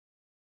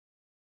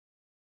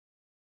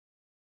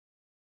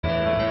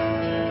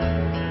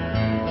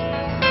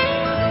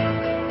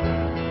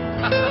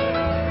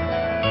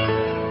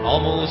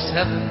almost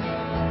heaven.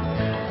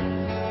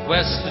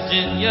 West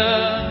Virginia,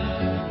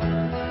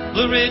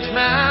 Blue Ridge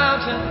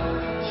Mountain,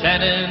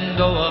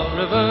 Shenandoah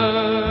River.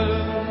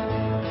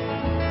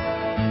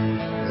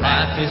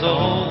 Life is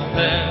old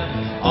there,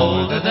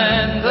 older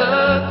than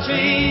the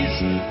trees,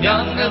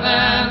 younger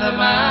than the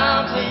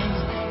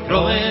mountains,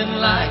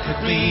 growing like a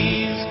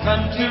breeze.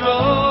 Country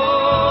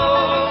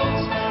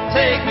roads,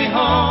 take me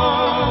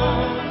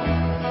home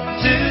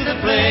to the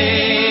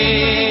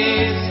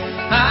place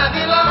I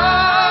belong.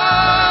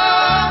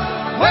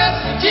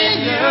 West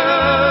Virginia,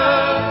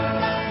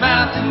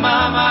 Mountain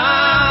Mama,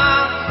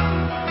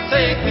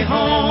 take me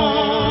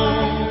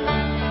home.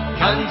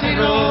 Country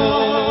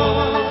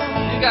roads,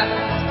 you got it.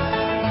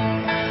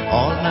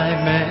 All my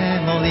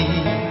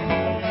memories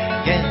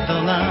get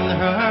around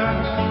her.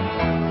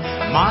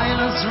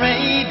 Mindless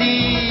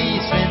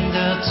ladies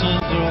wander to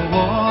the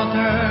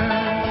water.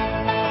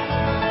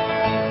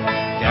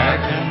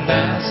 Dark and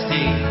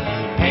dusty,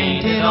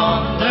 painted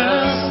on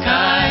the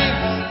sky.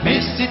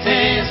 Misty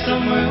taste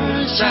of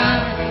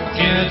moonshine,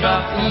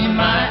 teardrop in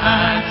my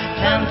eye.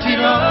 Country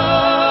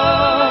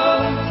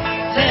road,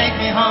 take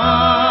me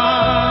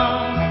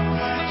home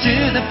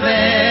to the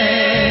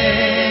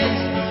place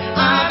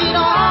I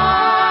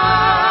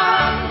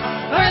belong.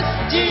 West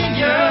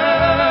Virginia,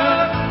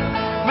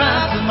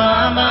 Mountain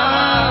Mama,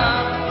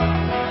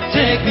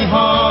 take me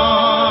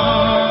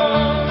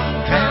home.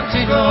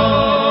 Country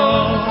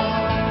road.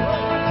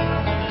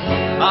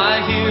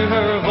 I hear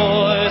her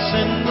voice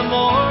in the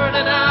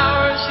morning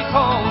hours. She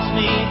calls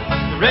me.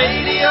 The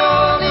radio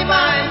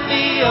reminds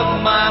me of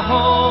my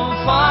home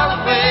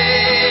far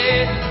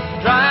away.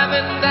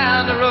 Driving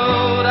down the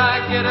road,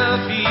 I get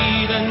a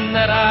feeling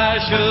that I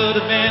should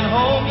have been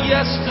home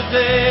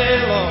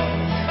yesterday, Lord,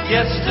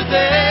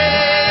 yesterday.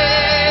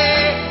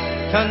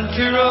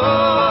 Country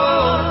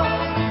road,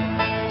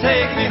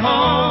 take me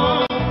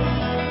home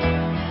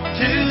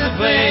to the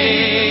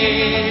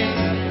place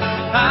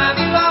I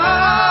belong.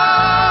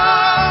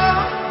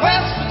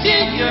 West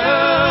Virginia,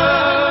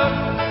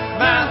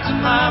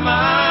 Mountain Mama,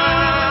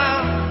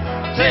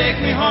 take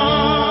me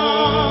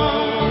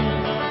home.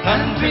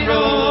 Country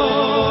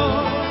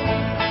road,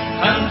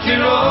 country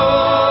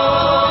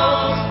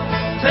road,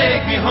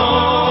 take me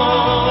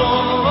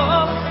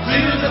home to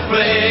the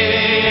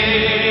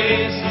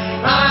place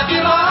I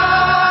belong.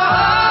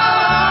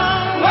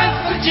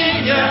 West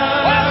Virginia,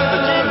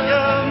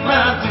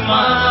 Mountain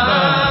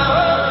Mama,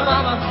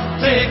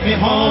 take me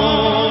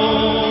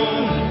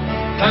home.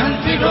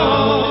 Country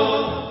road.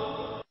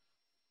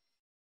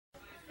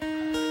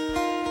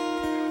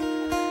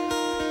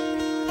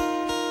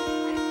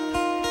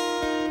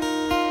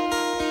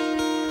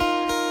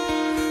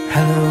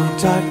 Hello,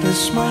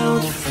 darkness, my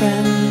old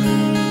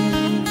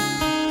friend.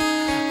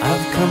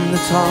 I've come to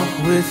talk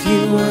with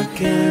you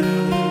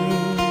again,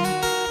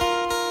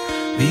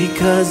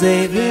 because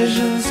a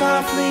vision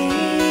softly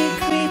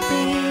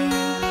creeping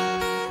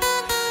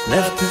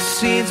left its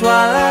seeds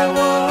while I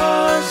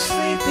was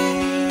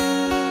sleeping,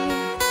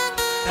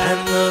 and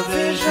the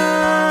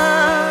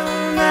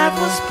vision that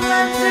was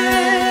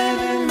planted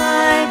in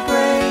my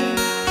brain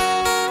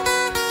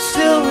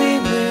still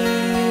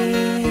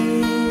remains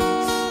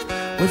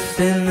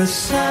within the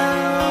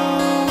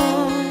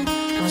sound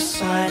of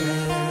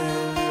silence.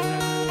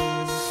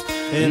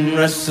 In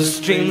restless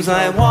dreams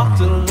I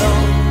walked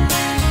alone,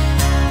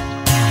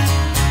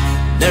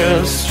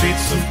 narrow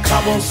streets of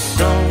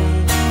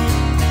cobblestone,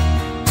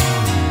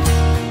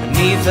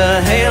 beneath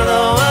the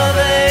halo of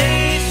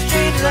a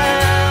street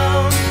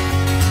lamp.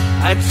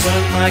 I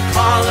turned my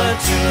collar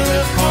to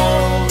the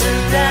cold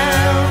and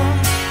down,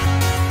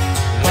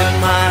 when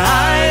my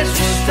eyes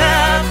were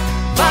stabbed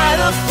by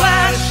the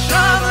flash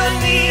of a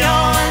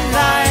neon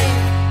light.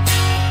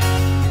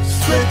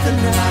 Split the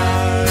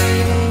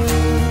night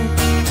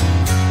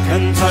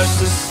and touch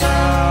the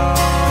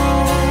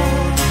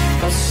sound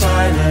of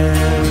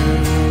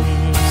silence,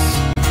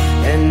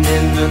 and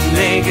in the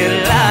naked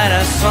light I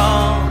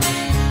saw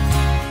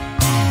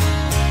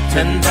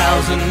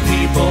 10,000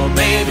 people,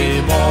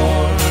 maybe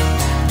more.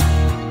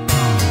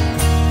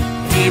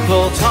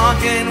 People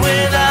talking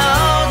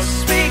without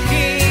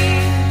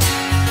speaking,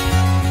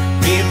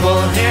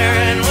 people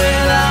hearing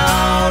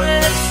without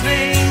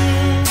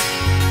listening,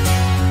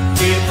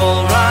 people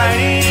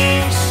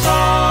writing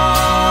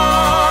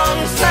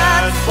songs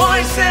that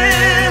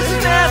voices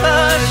never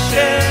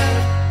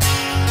shared.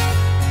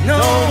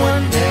 No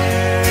one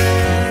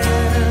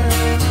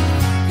dared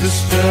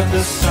disturb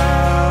the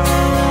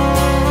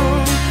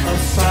sound of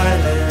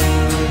silence.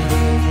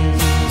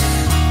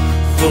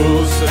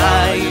 Fools that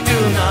I do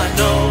not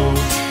know,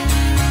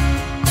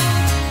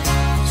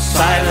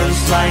 silence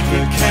like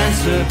a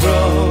cancer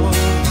grows.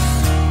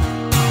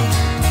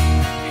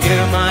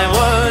 Hear my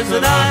words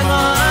that I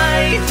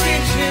might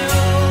reach you,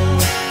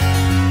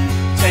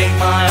 take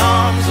my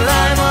arms that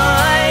I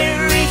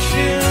might reach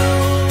you,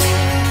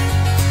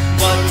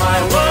 but my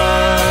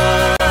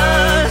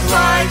words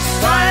like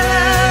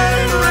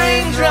silent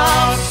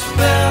raindrops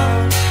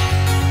fell,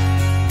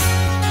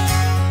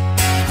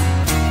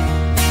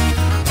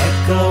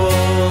 echo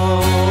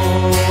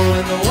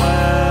in the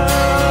wild.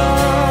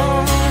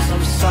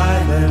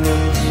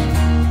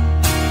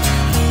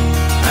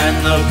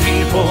 and the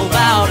people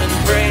bowed and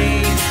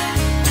prayed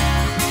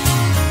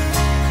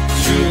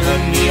to the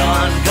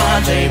neon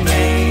god they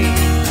made.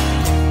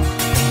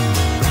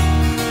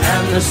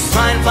 And the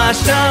sign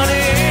flashed out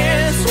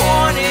its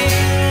warning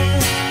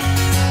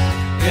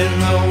in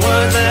the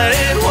word that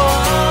it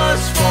was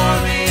for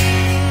me.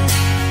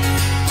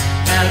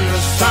 And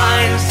the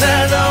sign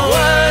said the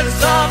words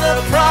of the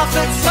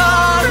prophets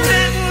are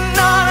written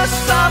on a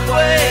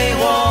subway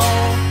wall,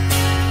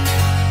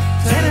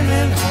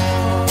 tenement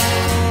hall,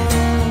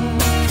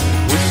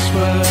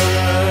 whispered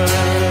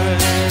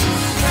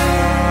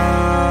sound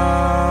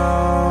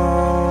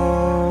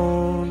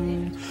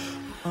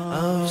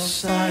of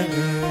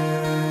silence.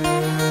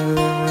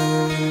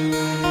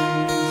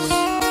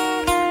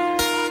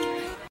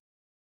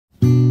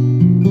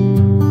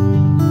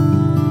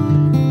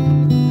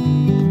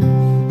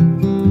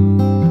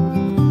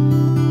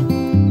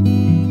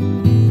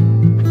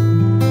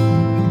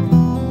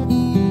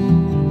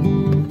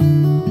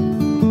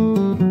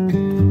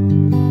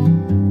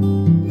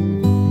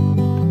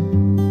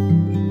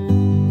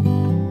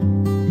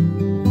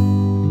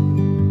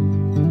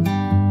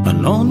 An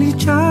only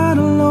child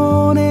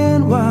alone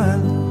and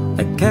wild,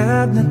 a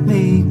cabinet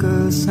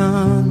maker's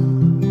son.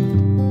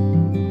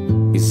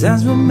 His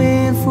hands were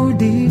meant for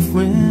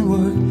different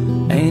work,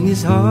 and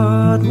his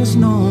heart was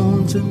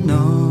known to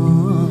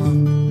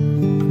none.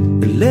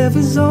 He left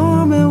his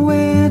home and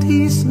went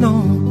his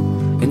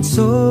lone and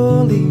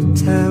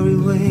solitary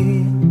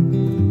way,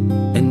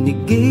 and he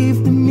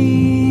gave to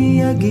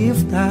me a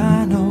gift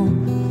I know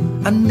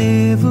I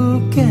never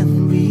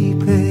can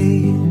repay.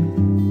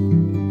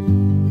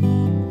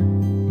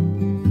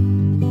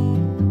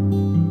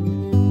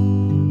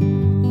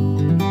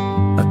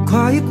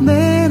 Quiet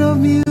man of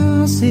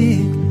music,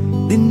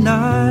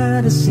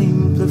 denied a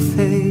simpler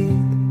fate.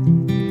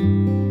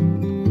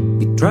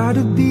 He tried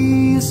to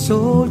be a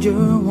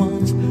soldier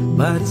once,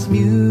 but his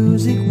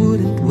music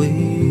wouldn't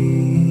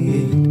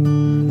wait.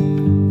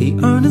 He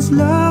earned his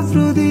love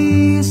through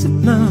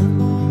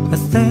discipline, a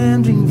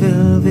thundering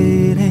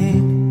velvet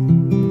hand.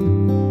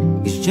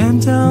 His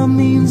gentle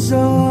means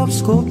of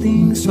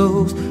sculpting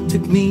souls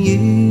took me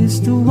years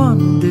to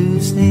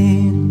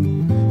understand.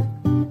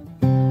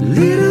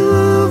 Little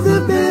of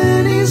the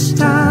band is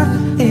tired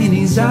and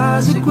his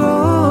eyes are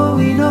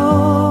growing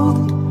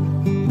old,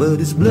 but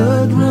his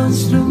blood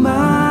runs through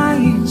my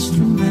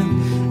instrument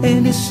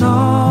and his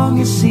song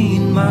is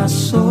in my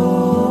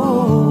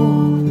soul.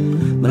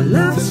 My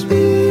love has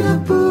been a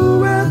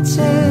poor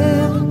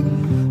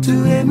attempt to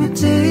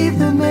imitate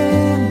the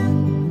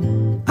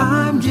man.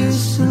 I'm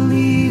just a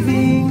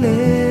living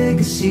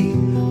legacy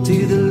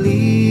to the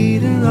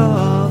leader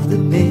of the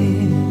band.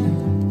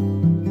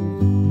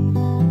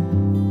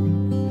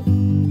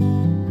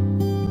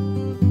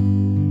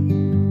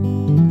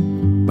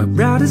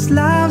 Brothers'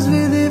 lives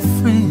were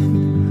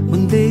different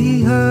when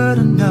they heard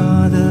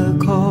another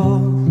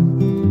call.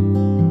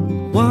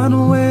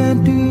 One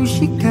went to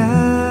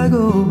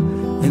Chicago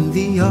and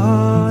the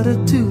other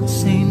to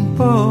St.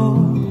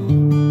 Paul.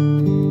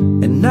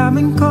 And I'm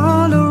in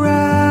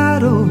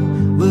Colorado,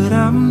 but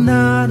I'm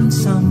not in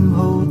some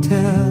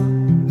hotel,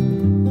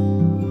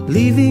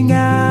 living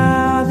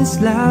out this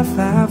life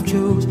I've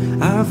chose,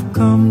 I've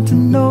come to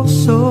know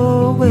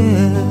so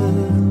well.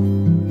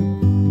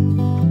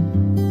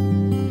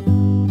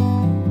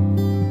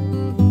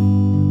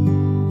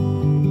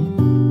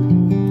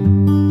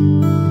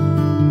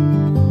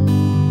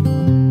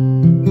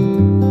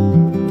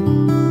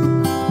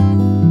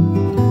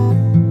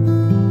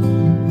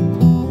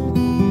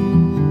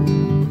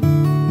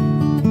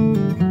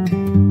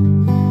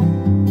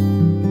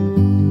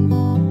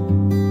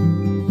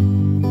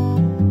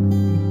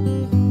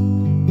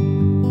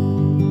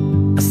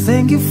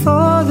 Thank you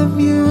for the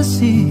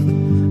music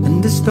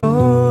and the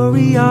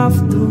story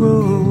of the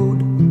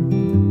road.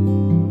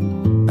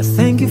 I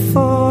thank you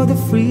for the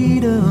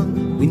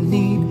freedom we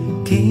need,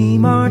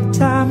 came our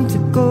time to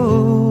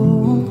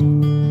go.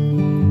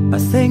 I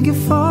thank you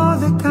for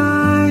the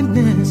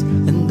kindness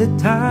and the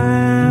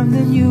time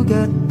that you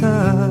got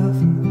tough.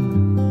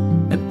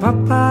 And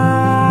Papa,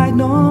 I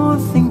don't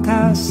think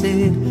I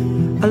said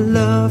I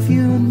love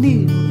you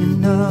near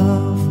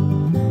enough.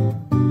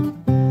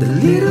 The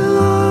little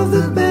of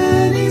the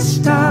band is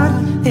tired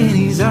and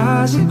his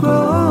eyes are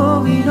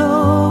growing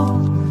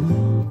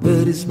old,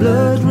 but his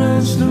blood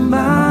runs through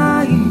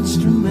my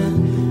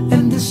instrument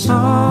and the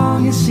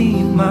song is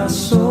in my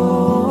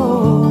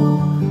soul.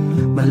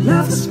 My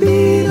love has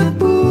been a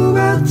poor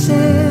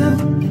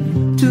attempt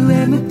to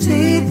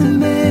imitate the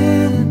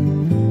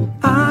man.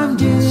 I'm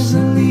just a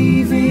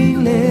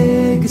living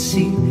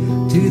legacy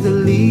to the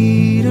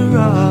leader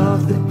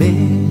of the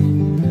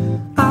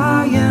band.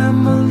 I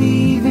am a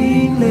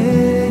living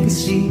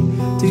legacy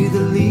to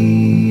the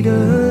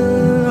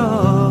leader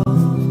of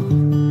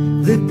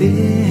the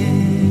band.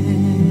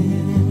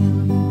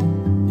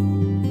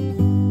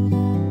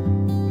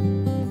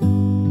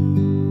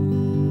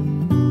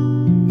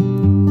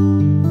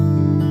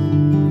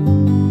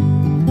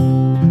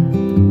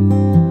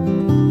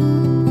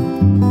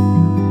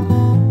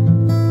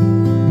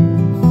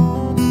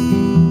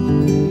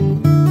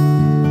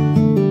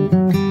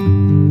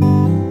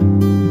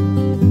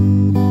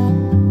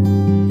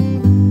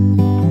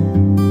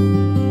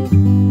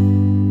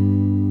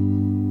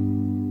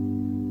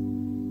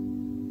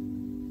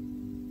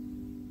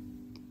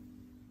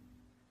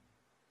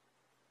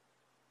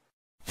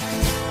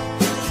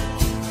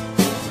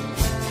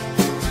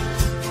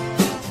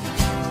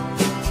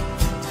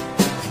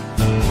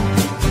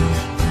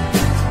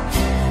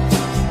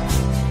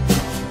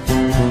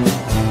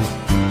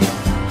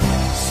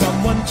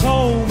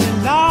 told me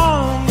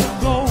long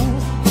ago,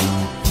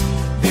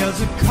 there's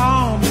a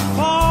calm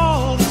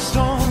before the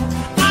storm.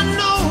 I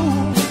know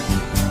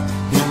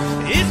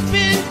it's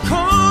been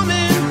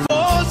coming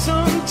for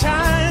some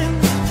time.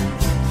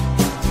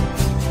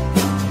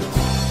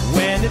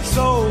 When it's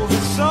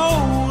over, so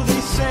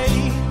they say,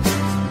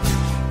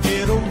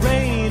 it'll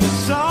rain a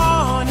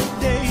sunny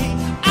day.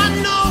 I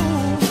know,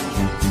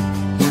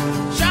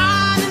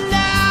 shining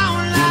down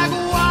like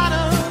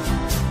water.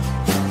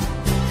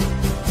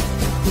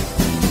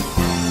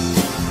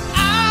 I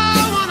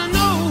wanna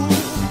know,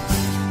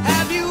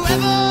 have you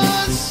ever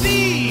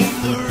seen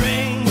the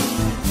rain?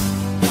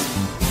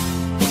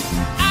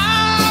 I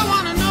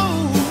wanna know,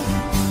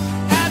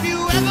 have you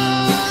ever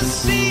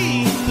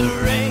seen the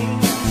rain?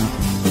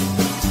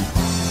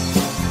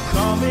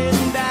 Coming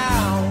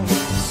down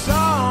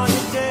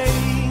sunny day.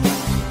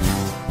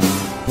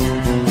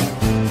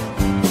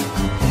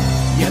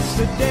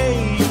 Yesterday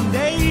and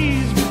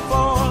days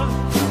before,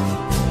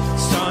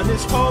 sun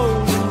is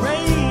cold and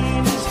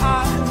rain is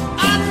hot.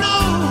 I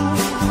know,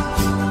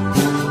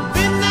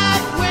 been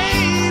that way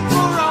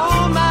for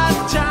all my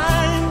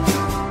time.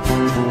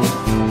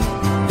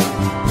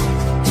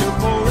 Took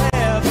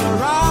forever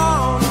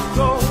on to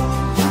go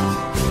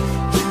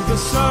through the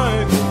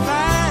circle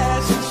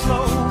fast and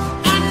slow.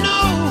 I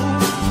know,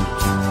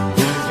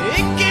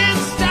 it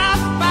can't stop,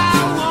 I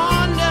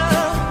wonder.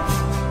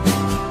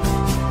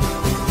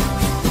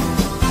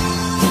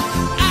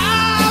 I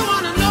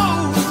wanna know,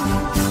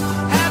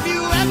 have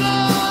you ever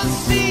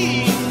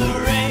seen the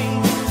rain?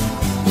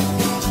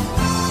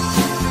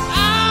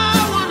 I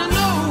wanna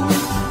know,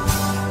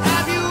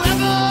 have you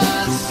ever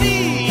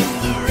seen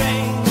the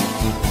rain?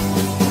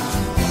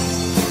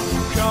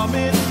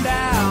 Coming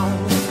down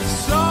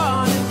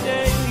sunny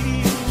day.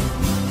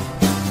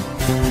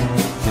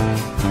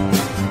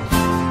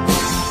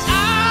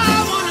 I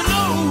wanna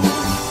know,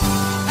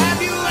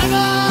 have you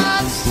ever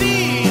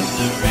seen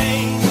the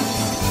rain?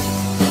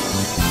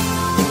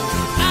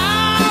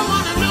 I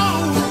wanna know,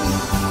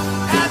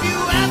 have you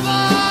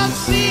ever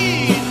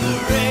seen the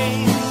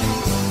rain?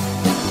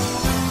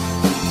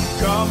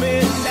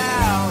 Coming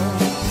down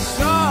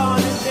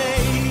sunny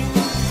day.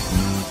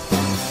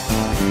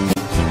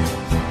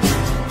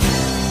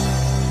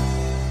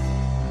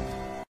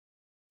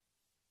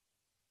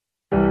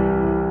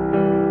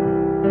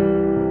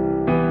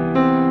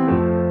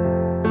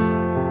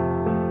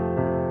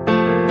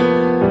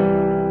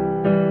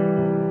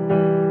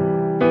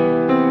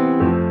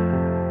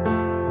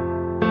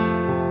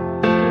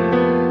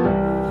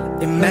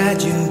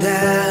 Imagine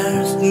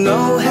there's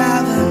no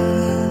heaven.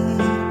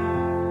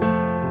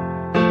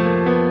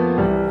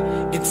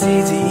 It's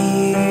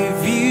easy if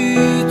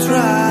you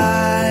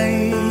try.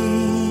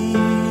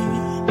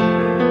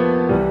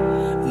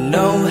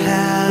 No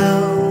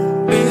hell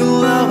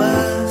below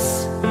us,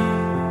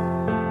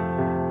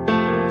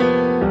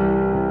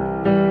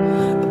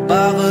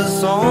 above us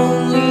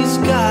only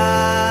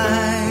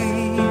sky.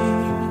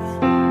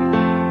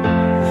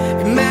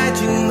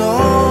 Imagine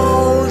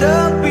all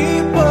the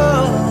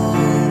people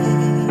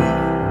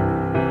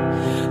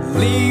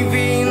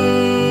leaving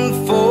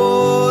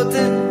for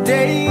the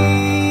day.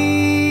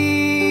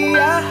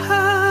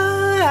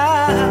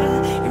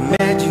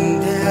 Imagine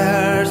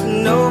there's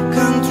no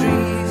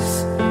countries.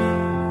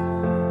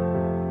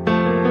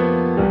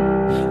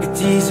 It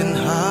isn't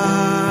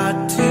hard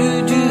to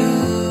do.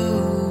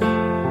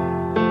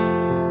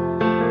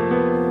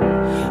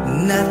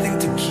 Nothing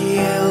to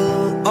kill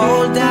or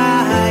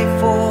die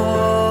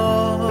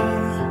for,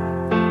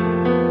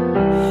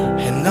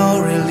 and no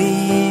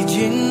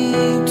religion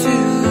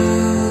too.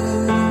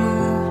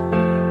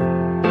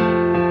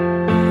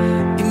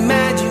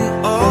 Imagine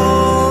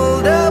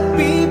all the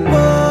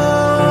people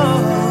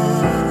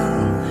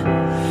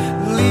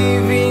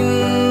living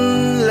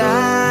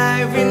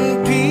life in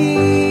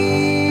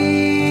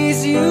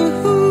peace.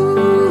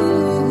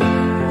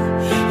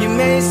 You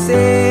may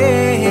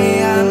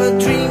say I'm a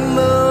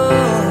dreamer,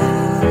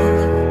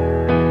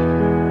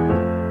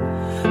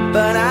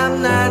 but I'm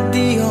not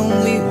the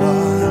only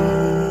one.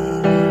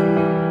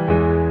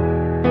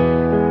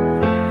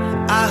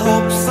 I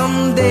hope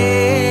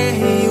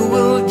someday you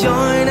will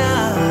join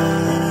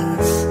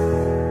us,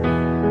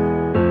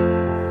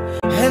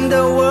 and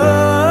the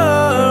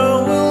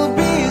world will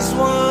be as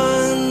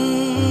one.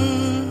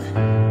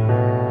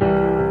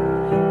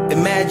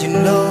 Imagine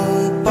no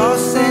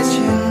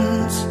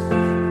possessions.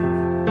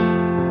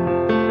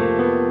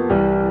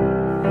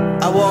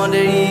 I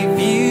wonder if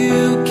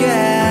you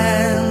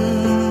can.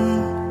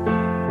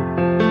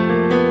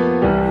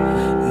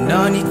 No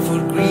need for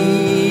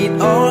greed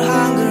or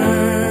hunger.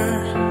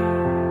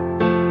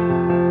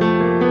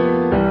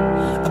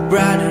 A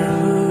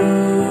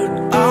brotherhood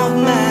of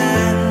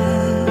man.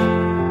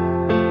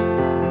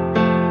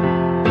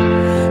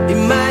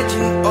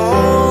 Imagine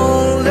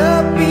all the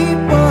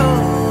people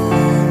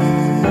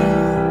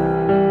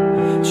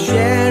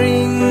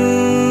sharing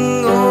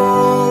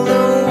all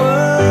the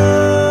world.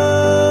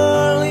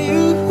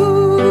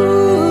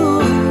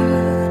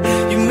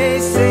 You may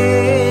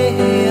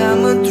say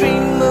I'm a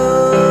dreamer,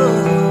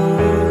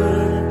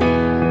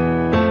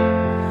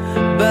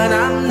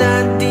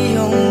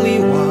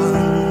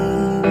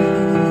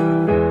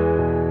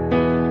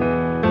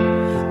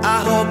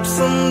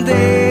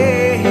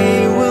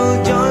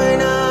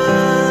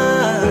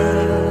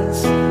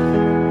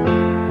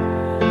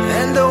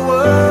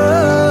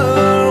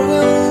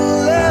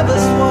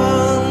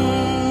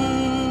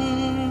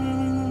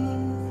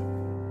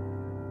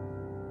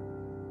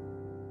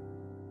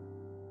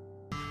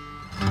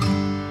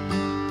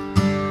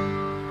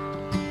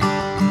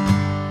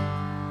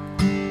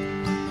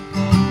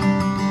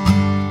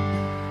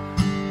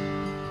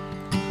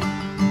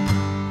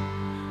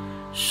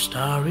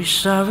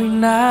 Starry, starry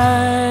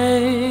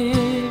night,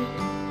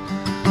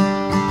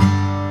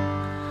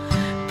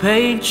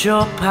 paint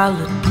your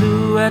palette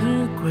blue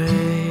and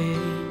gray.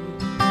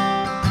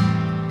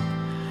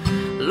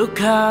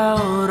 Look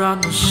out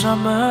on the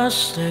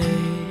summer's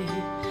day,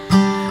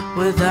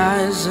 with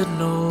eyes that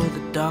know the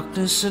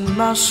darkness in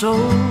my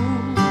soul.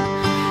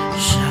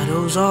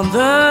 Shadows on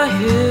the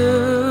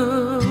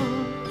hills,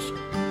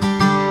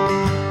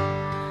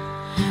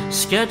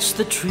 sketch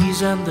the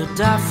trees and the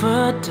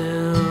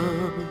daffodils,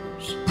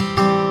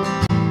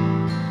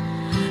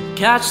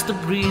 catch the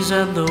breeze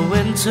and the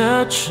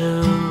winter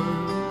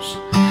chills,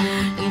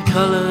 in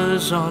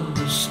colors on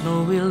the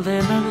snowy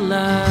linen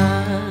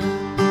line.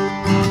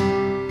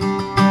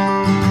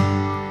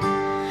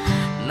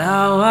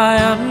 Now I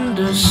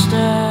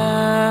understand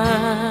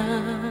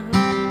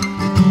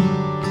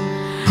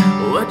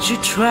what you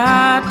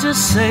tried to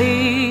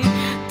say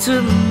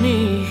to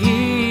me,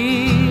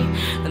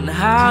 and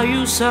how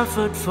you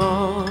suffered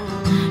for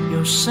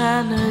your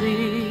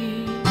sanity.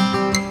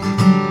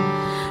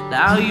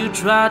 Now you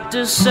tried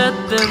to set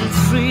them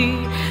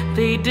free.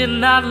 They did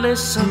not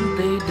listen,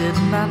 they did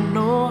not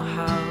know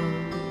how.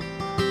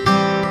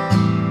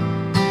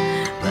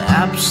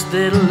 Perhaps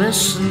they'll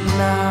listen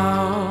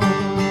now.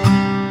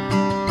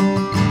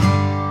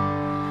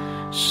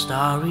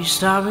 Starry,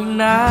 starry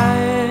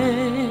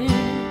night,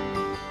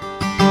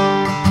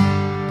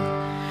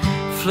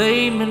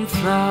 flaming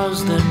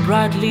flowers that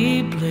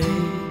brightly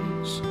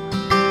blaze,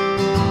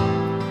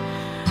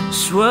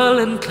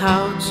 swirling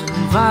clouds in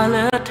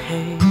violet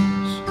haze,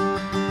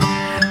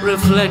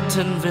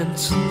 reflecting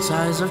Vincent's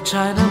eyes of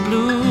china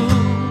blue,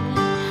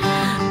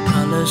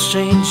 colors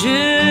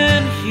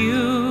changing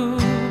hue,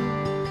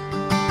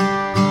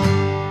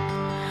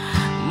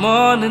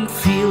 morning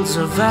fields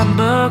of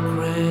amber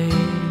gray,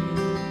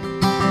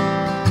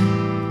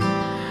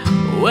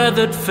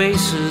 weathered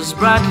faces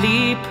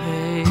brightly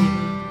pale,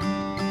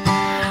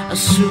 a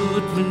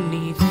suit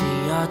beneath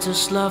the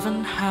artist's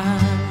loving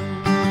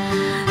hand.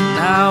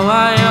 Now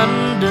I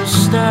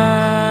understand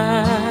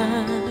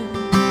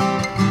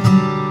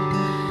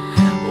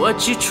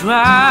what you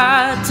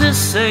tried to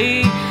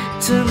say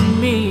to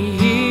me,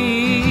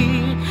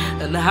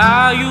 and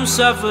how you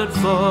suffered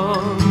for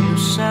your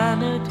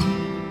sanity.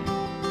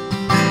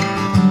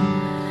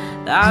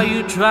 Now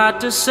you tried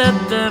to set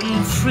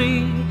them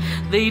free.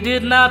 They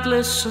did not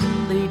listen,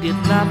 they did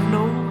not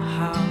know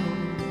how.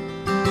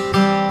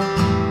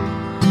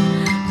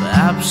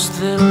 Perhaps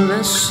they'll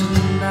listen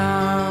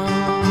now.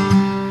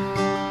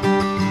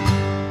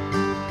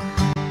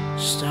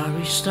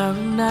 Starry,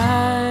 starry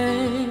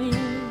night,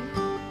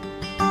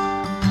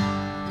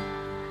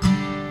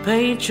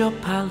 paint your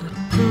palette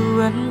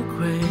blue and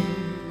gray.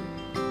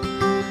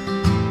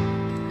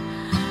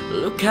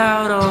 Look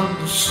out on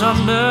the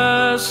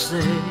summer's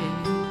day,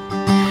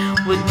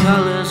 with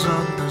colors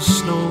on the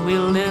snowy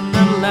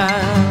linen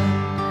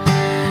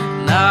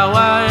land. Now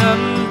I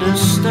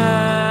understand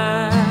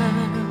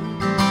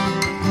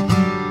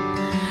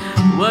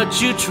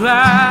what you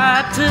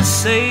tried to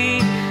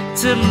say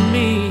to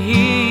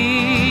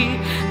me,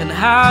 and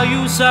how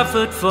you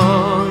suffered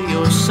for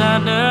your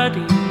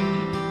sanity.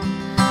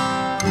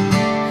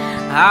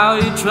 How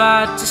you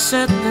tried to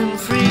set them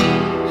free.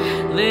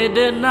 They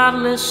did not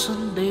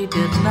listen, they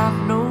did not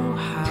know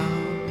how.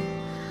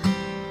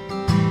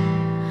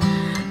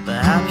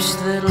 Perhaps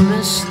they'll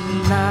listen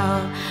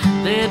now.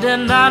 They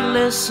did not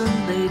listen,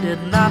 they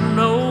did not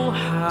know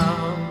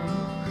how.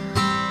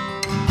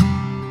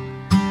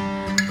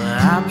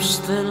 Perhaps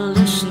they'll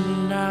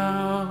listen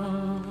now.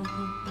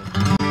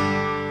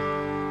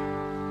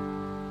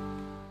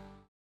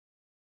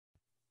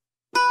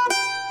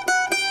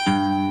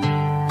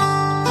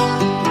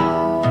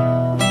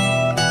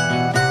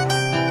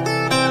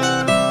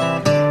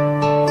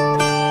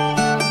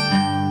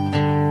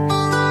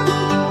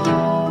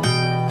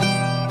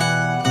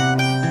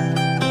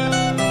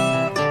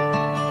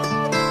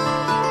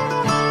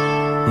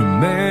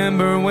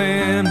 Remember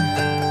when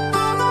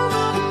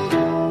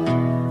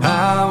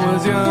I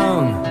was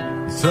young,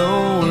 so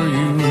were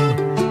you,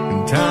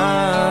 and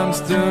time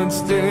stood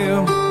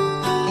still,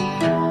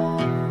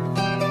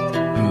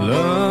 and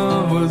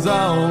love was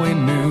all we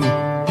knew.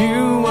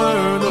 You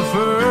were the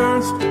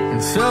first,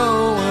 and so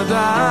was I.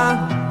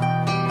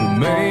 We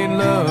made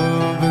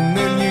love and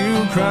then you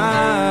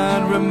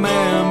cried.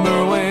 Remember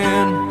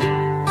when?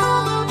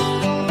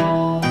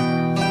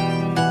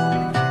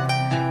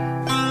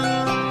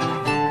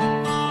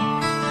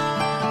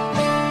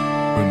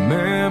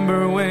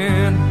 Remember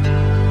when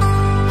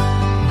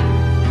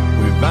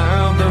we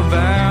bound the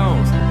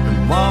vows and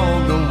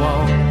walked the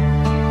walk,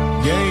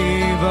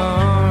 gave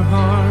our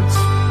hearts,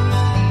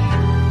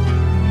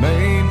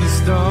 made the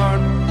start,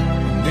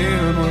 and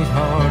it was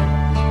hard.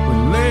 We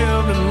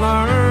lived and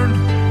learned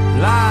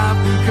life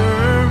through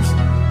curves.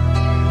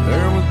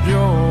 There was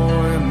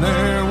joy and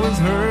there was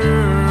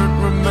hurt.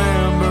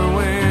 Remember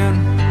when?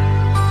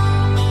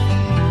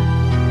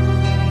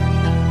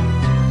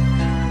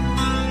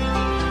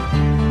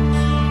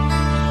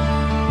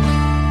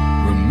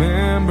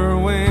 Remember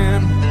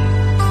when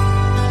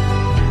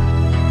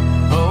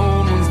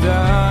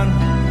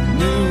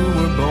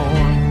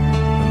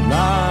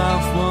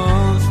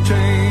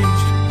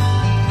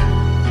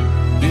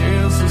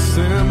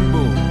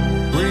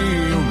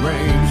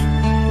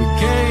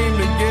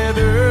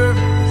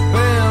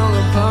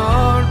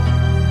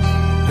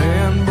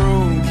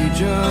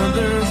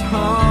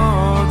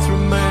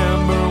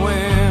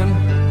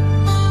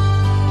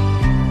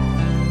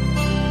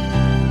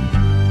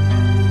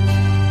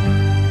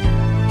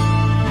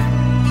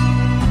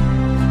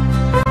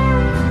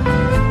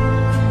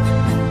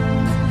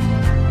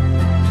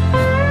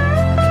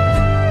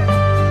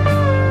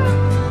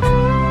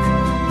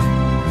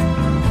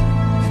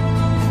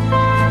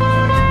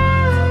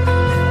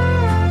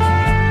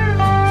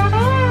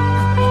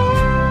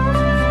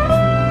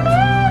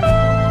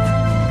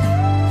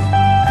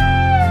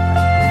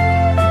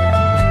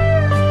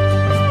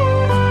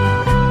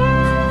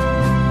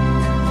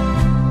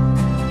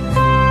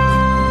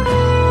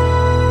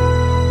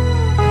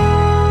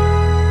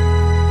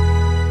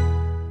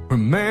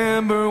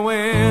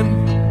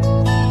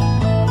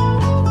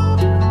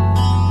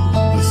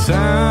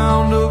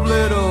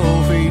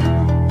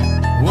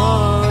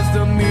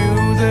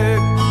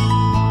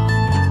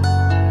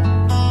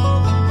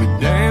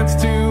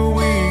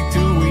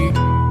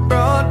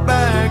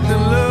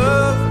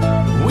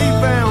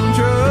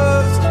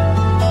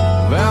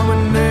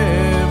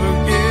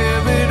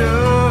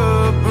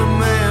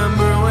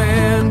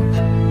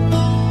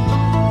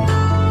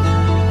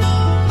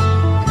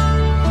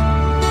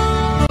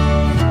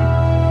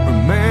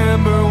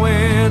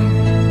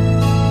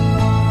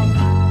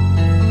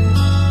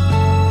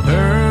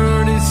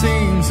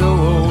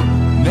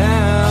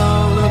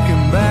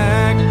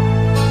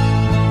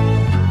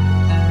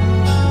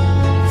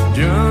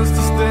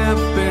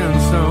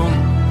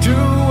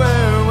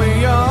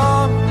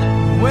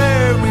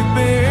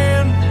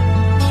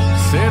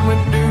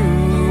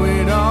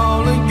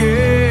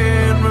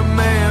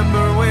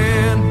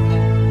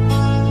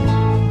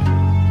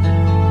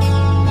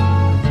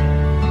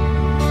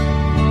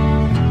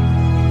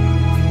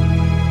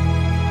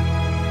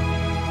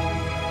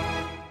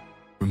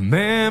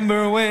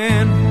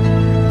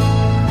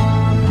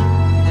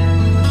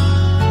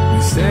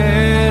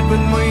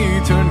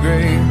turn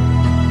gray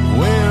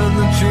when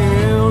the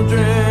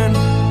children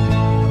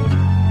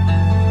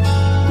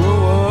grow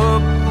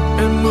up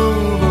and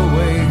move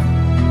away.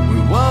 We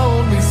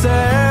won't be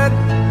sad,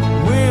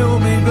 we'll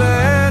be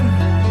glad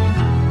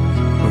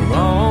for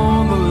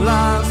all the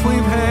lives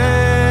we've had.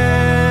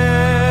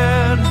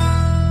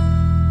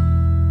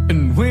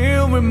 And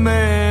we'll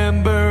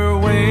remember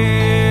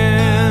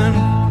when.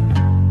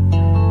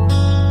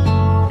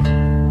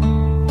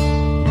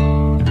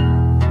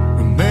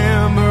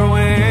 Remember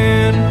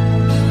when.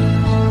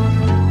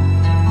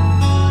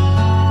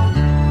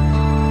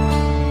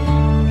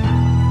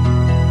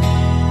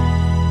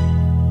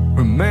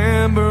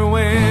 Remember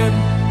when.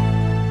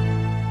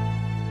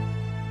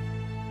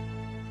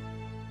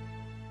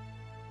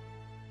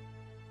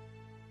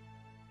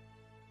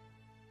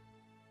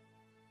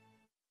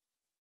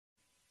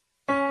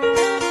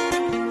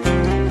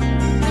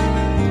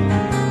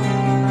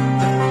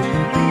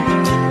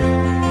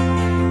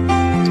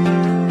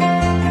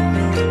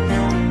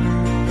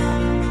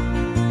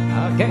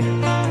 Okay.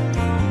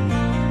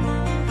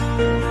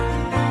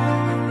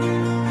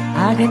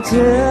 I can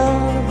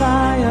tell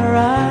by your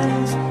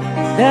eyes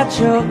that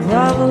you're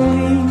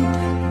probably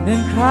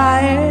been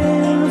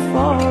crying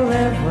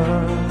forever.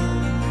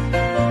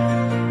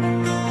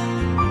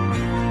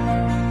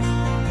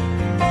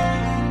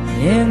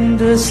 In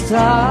the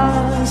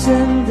stars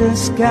in the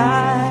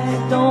sky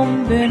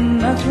don't mean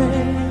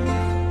nothing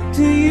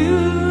to you,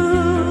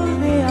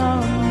 they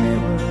are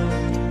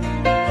mirrors.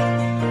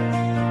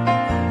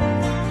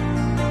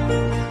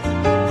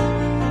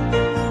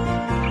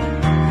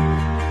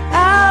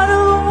 I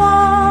don't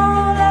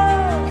wanna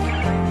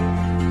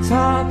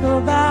talk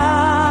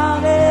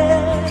about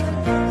it,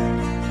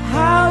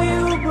 how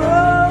you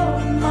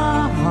broke my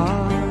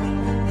heart.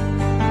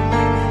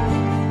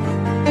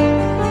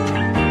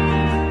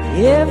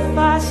 If I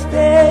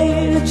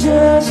stay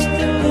just a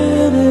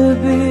little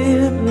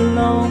bit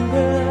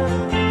longer,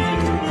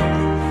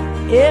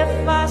 if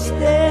I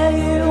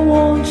stay,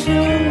 won't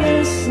you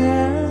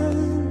listen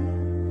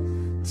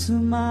to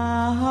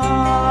my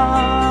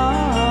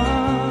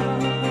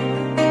heart?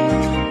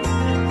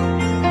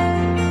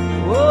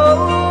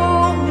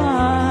 Oh,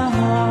 my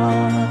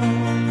heart.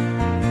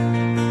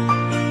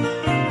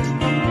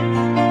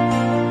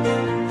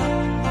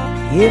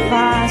 If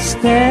I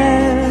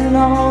stand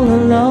all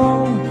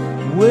alone,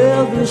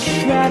 will the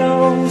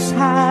shadows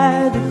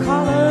hide the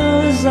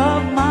colors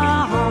of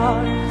my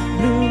heart?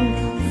 Blue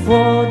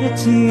for the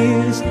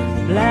tears,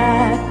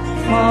 black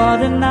for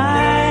the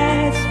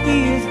nights,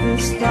 is the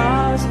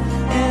stars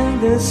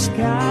and the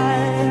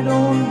sky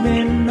don't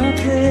mean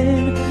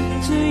nothing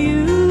to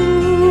you,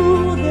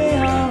 they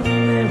are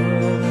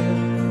mirrors.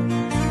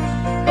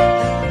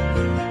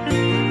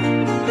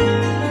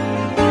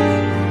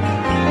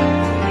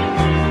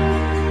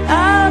 I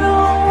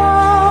don't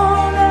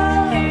wanna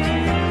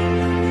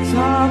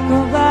talk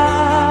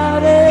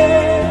about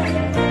it,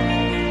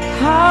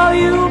 how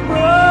you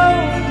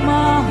broke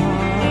my heart.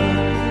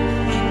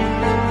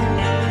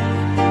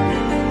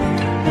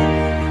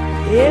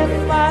 If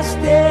I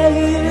stay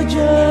here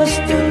just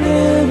a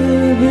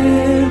little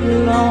bit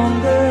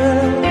longer,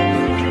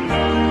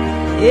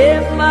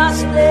 if I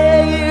stay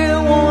here,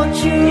 won't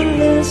you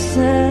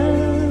listen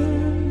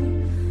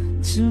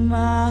to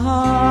my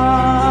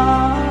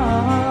heart?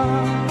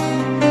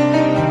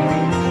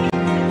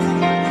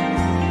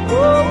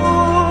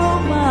 Oh,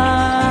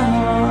 my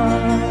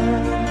heart.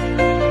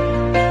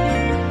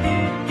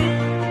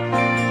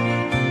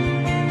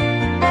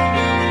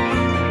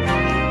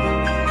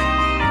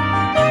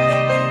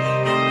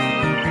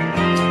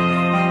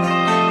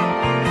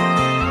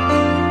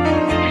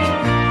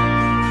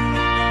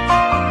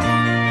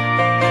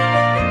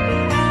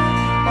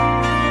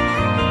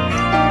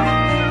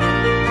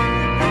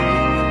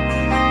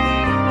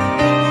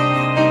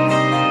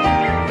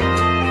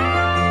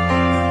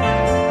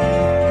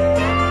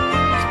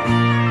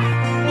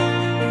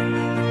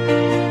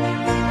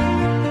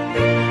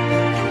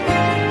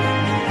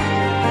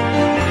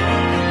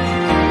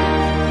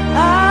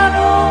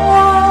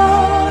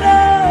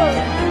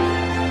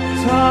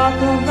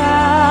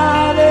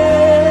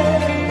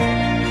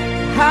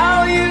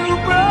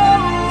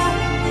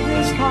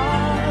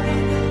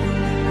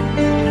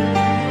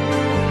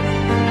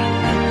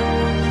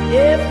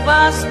 If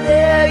I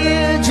stay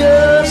here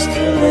just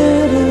a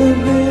little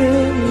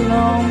bit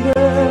longer,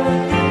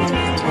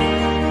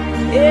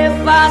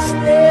 if I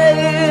stay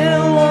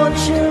here, won't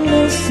you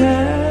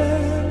listen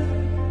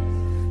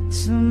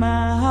to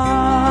my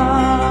heart?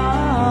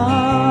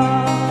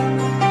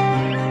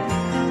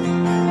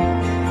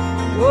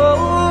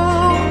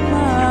 Oh,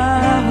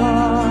 my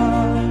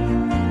heart.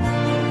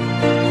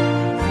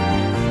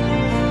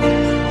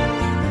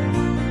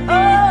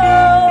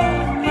 Oh,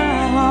 my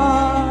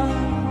heart.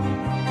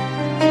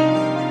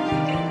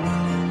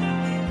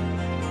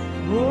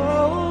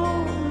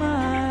 Oh,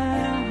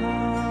 my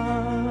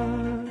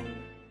heart.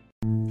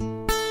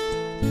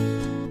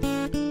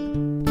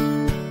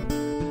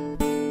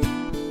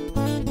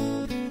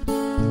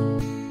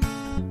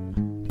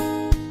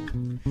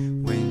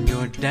 When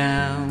you're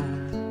down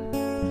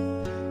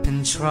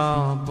in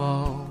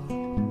trouble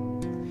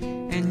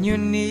and you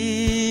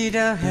need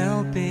a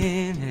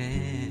helping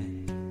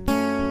hand,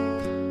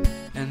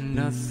 and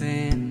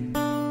nothing,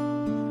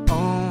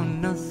 oh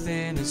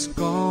nothing is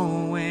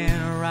going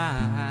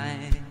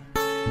right.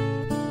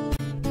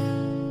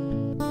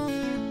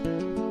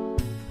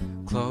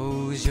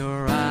 Close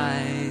your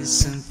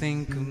eyes and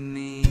think of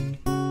me,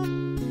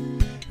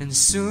 and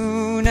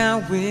soon I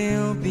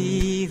will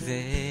be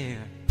there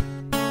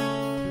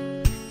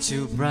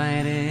to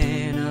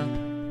brighten up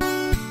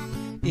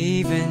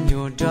even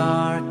your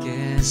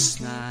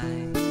darkest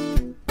night.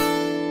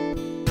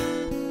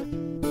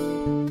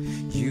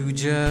 You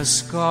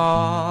just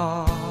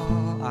call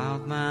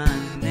out my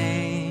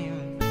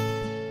name,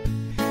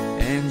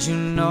 and you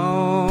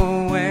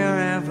know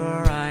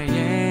wherever I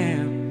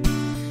am,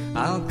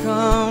 I'll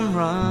come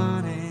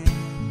running,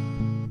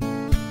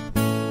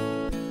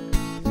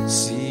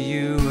 see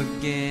you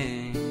again.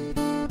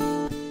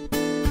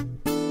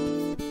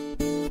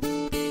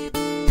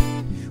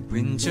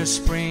 Winter,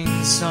 spring,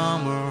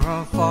 summer,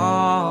 or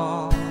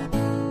fall,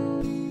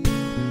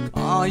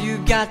 all you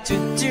got to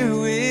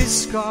do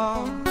is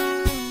call,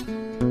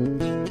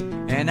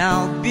 and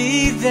I'll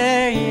be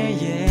there, yeah,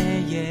 yeah,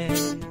 yeah.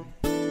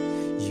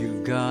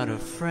 You've got a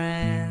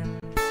friend.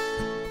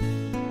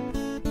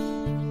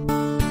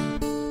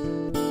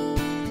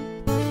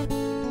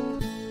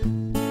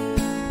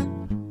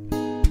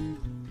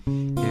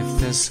 If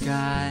the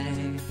sky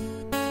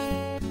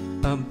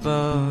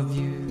above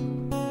you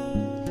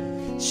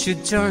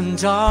should turn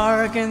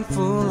dark and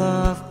full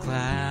of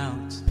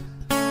clouds,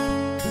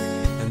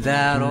 and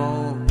that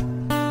old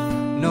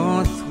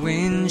north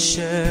wind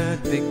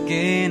should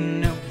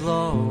begin to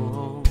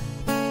blow,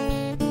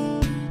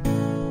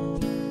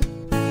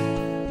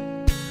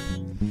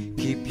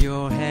 keep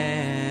your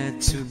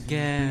head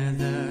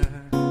together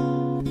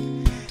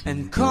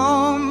and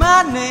call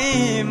my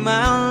name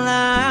out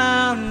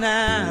loud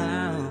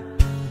now.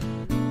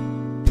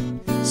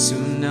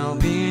 Soon I'll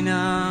be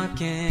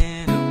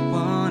knocking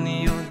upon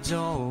your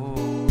door.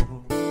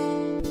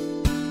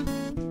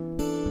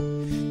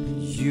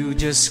 You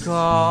just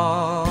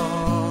call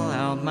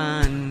out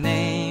my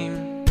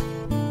name,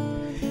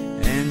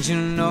 and you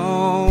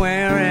know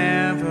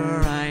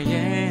wherever I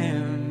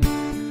am,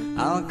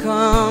 I'll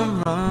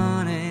come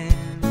running.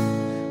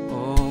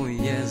 Oh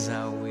yes,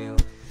 I will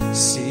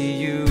see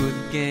you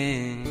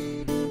again.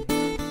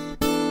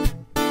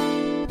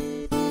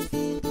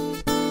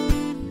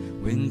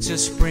 Winter,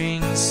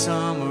 spring,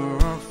 summer,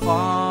 or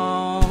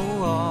fall,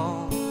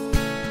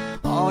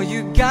 all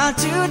you got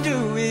to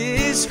do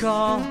is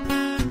call,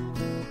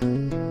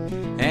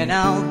 and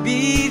I'll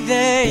be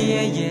there,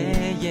 yeah,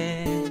 yeah,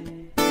 yeah.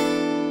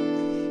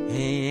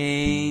 Hey,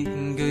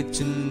 ain't good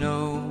to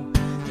know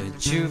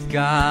that you've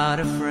got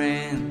a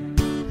friend.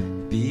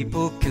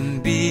 People can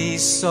be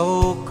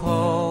so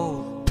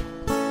cold,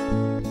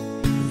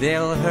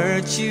 they'll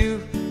hurt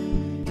you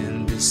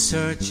and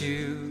desert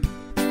you,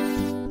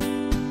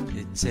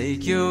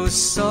 take your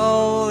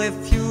soul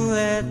if you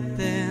let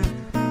them.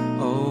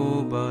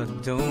 Oh,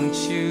 but don't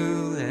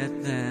you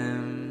let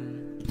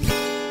them.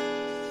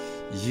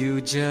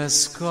 You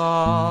just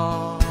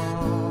call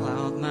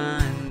out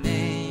my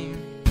name,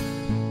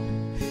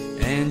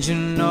 and you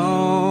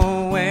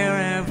know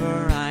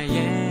wherever I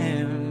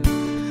am,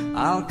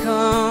 I'll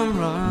come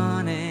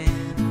running.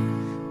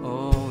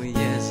 Oh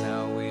yes,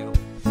 I will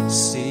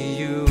see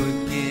you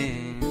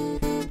again.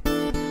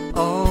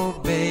 Oh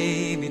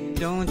baby,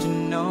 don't you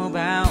know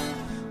about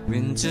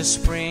winter,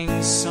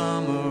 spring,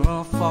 summer,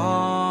 or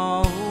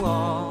fall?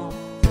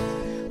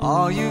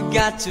 All you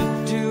got to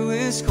do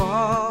is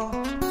call,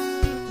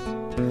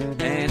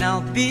 and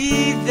I'll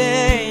be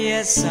there,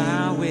 yes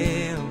I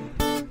will.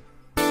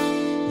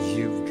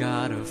 You've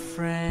got a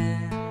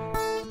friend.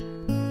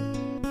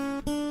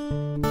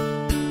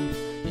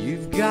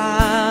 You've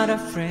got a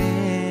friend.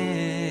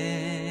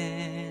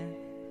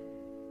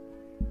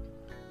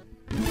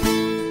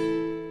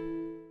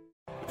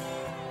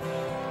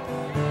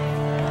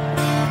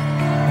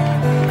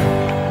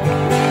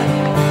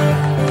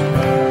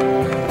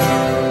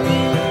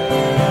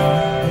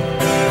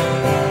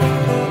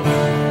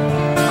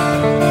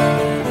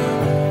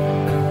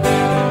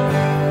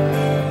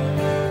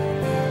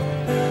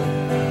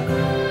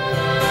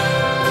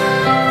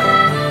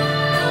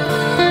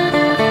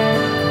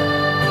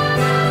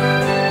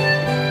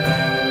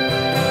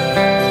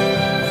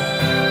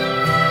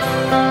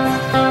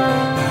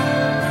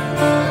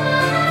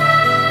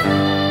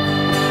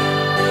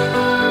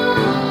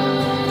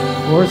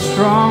 For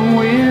strong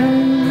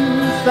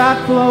winds that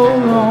blow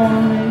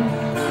lonely,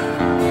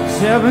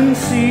 7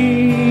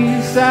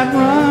 seas that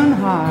run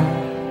high,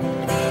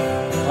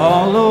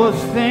 all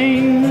those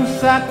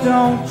things that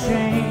don't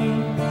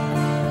change,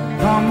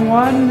 come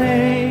what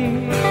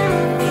may.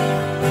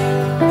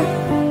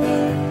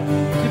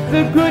 If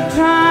the good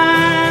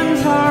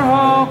times are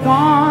all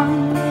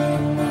gone,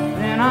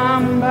 then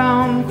I'm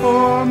bound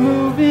for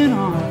moving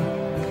on.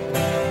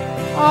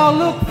 I'll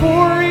look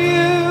for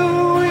you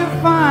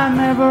if I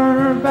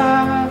never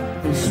back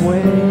this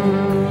way.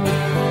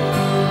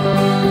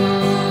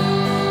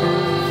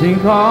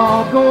 think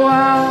I'll go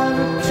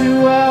out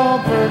to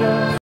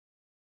Alberta.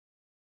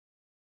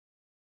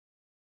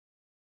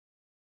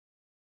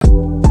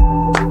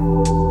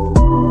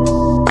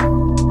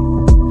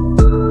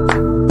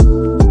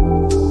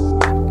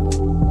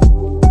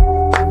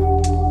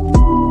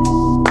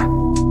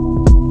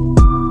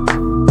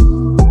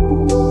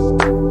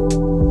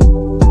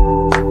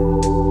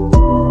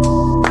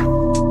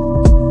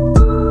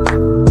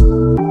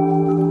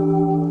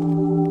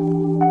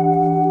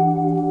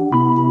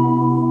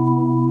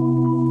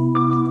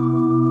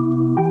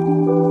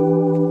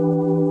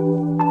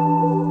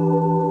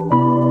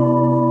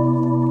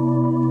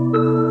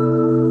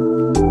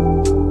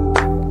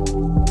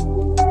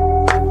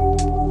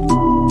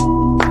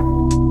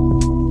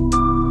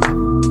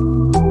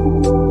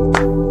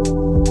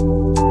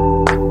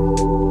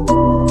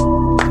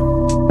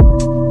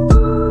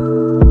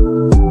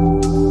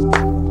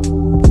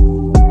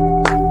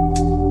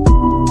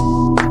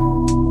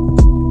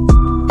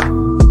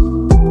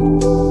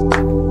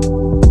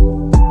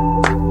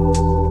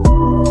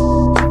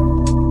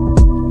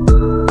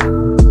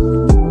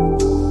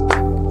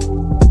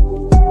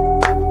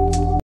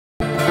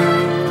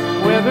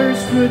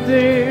 Good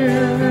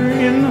there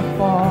in the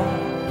fall.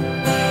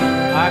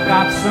 I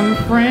got some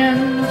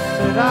friends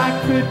that I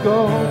could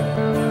go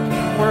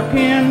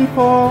working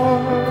for.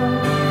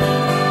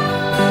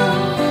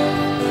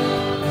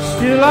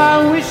 Still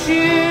I wish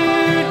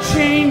you'd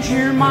change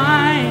your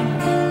mind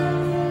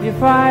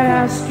if I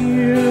asked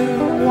you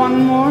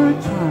one more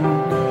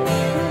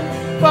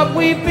time. But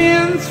we've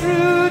been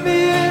through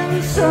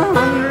this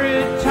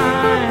 100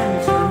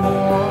 times or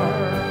more.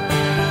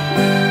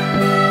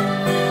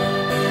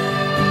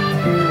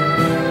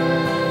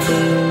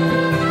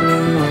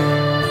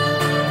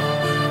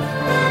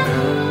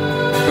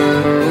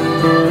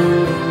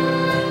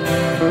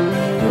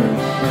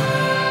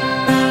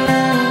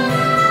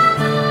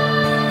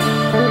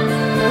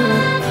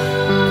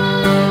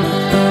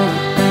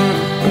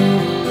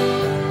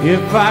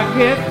 If I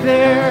get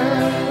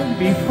there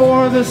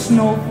before the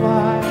snow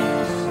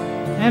flies,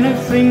 and if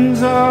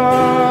things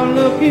are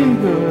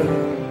looking good,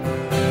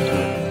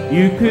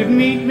 you could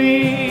meet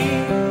me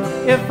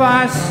if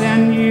I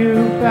send you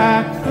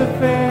back to the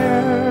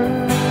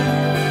fair.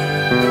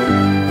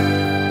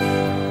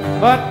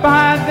 But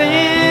by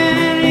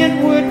then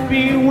it would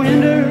be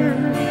winter,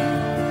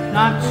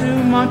 not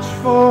too much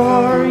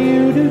for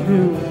you to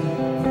do,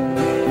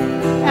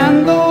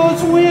 and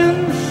those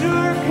winds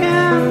sure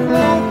can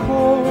blow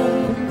cold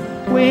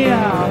way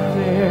out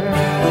there.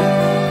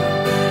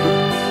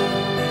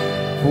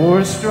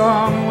 Four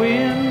strong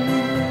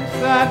winds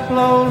that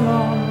blow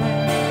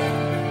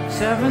lonely,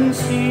 seven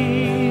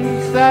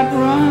seas that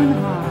run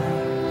high,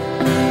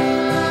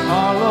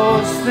 all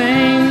those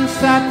things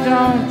that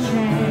don't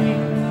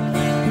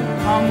change,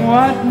 come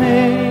what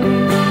may.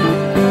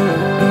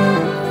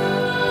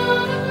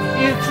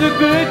 If the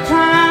good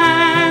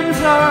times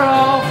are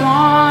all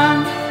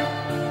gone,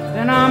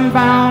 then I'm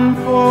bound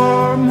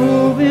for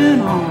moving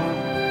on.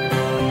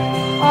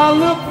 I'll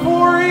look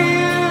for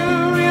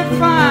you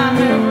if I'm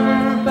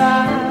ever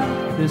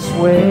back this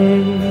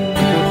way.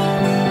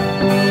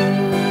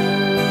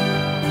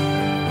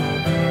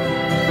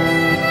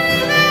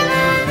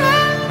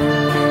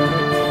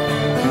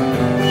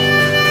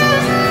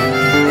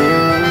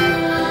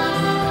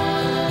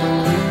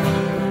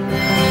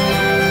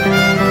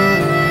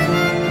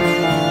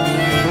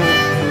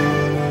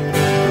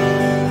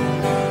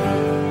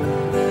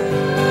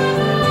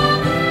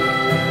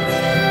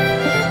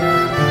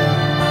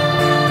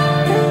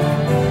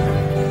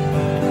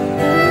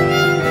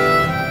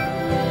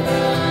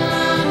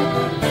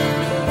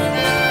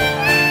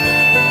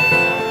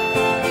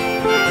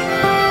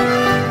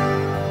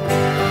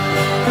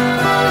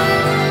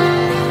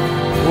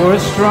 For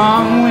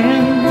strong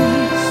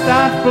winds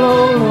that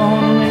blow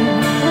lonely,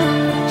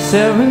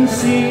 seven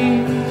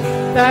seas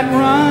that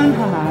run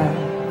high,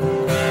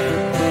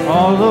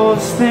 all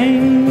those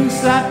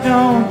things that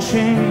don't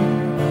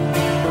change,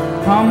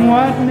 come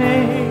what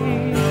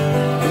may.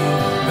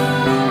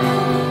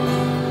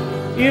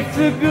 If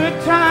the good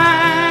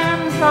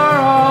times are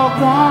all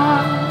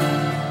gone,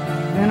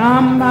 then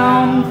I'm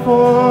bound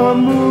for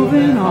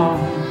moving on.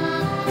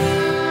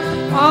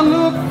 I'll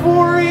look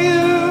for you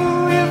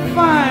if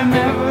I'm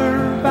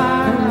ever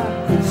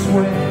back this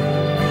way.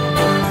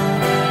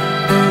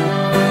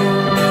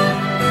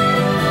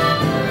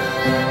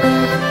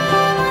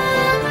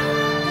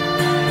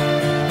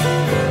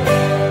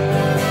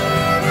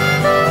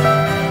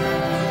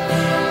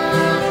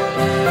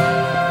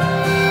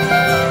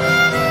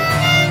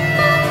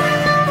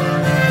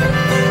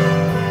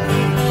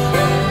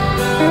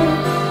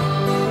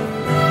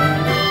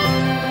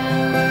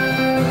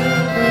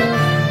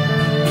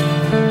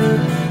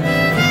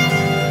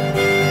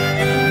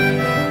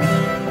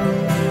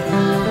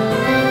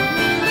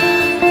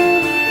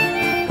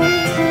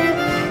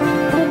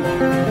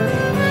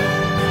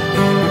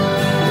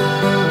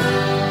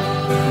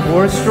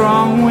 Four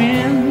strong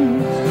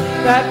winds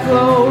that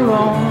blow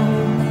long,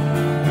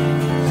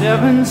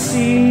 seven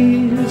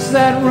seas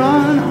that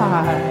run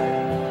high,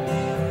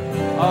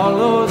 all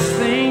those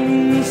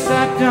things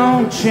that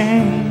don't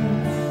change,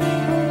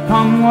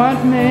 come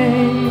what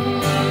may.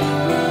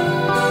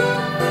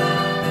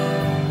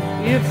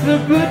 If the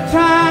good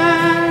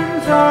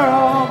times are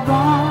all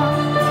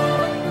gone,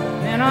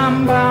 then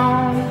I'm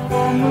bound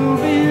for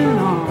moving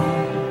on.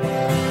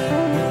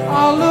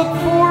 I'll look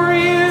for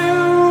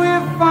you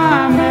if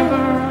I'm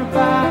ever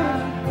back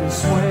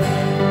this way.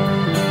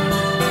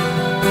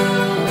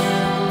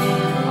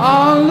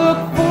 I'll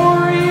look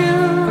for you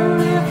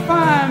if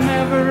I'm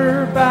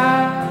ever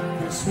back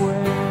this way.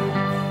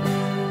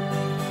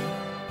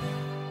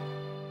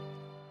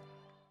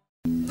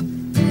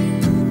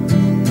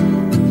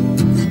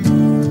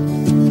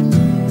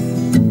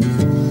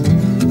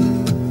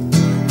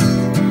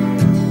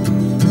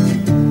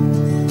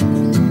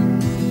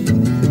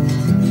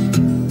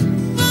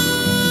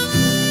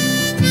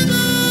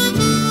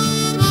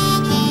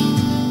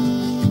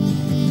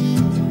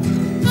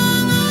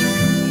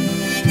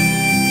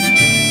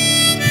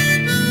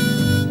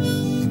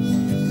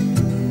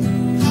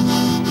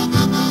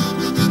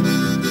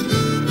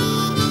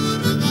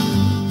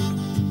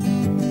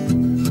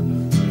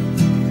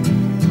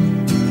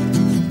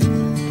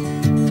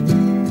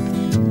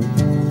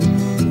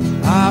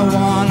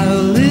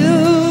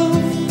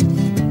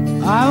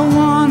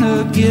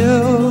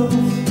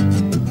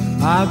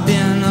 I've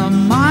been a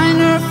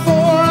miner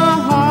for a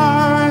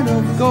heart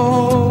of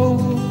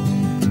gold.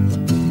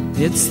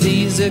 It's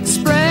these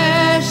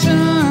expressions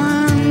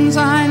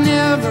I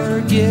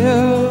never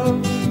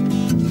give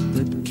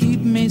that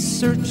keep me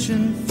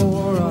searching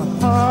for a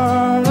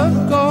heart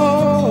of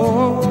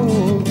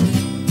gold.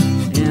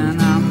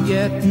 And I'm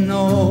getting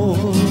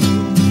old.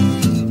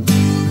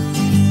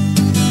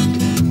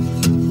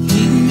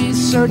 Keep me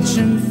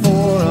searching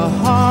for a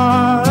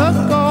heart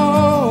of gold.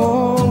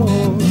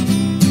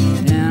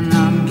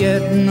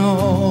 Getting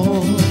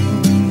old.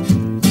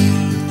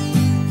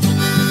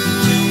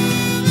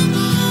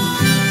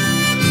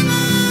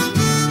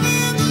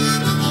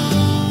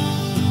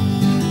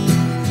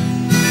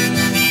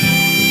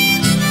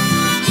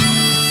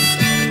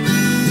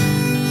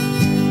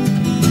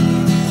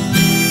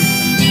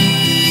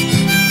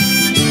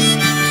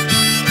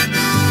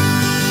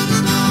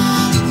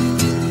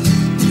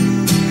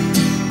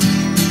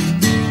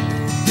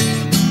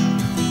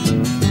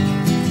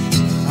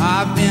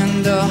 I've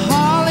been to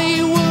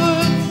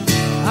Hollywood,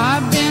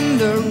 I've been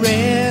to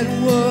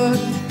Redwood,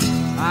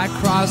 I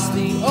crossed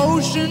the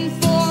ocean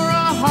for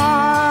a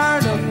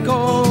heart of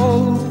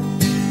gold.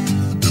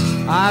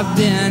 I've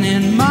been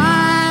in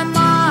my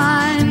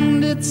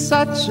mind, it's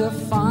such a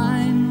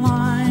fine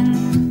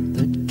line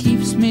that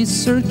keeps me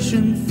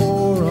searching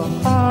for a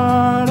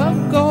heart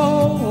of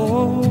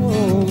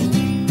gold.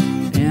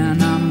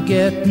 And I'm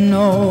getting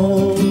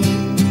old.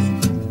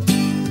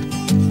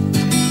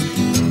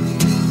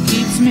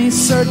 Me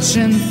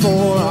searching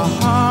for a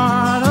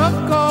heart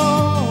of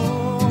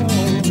gold,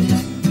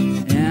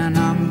 and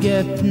I'm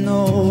getting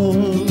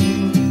old.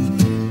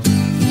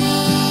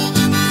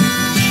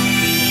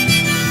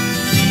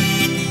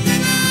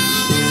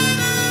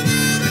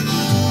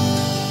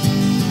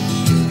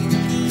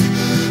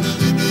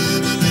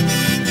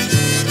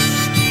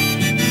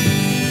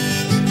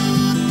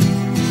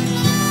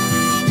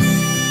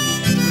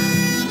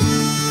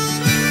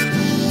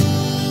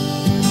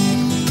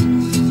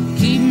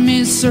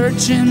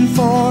 Searching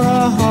for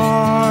a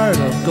heart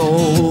of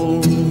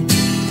gold.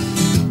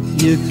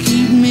 You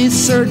keep me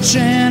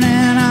searching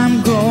and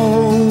I'm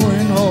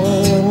growing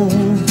old.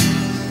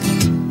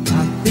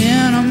 I've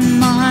been a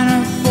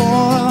miner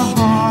for a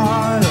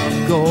heart of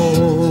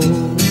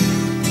gold.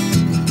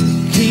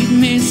 Keep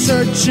me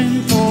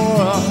searching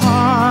for a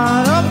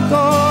heart of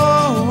gold.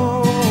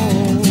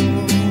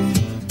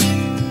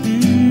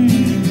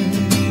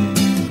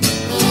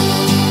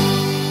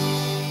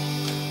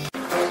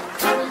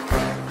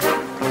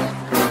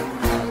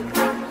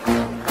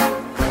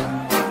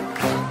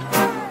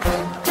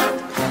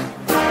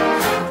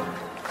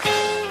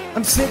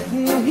 I'm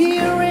sitting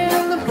here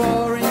in the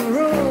boring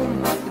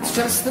room. It's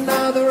just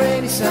another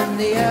rainy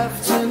Sunday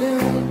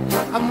afternoon.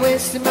 I'm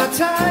wasting my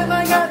time,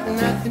 I got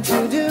nothing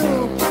to do.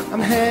 I'm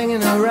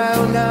hanging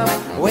around now,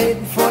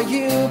 waiting for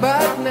you,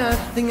 but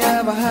nothing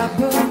ever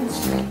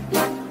happens.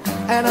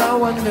 And I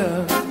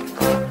wonder,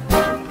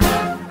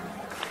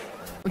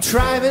 I'm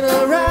driving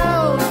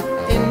around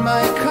in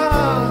my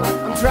car.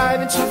 I'm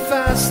driving too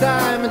fast,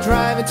 I'm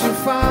driving too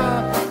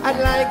far. I'd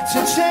like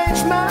to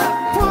change my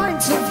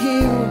point of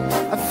view.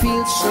 I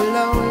feel so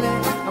lonely,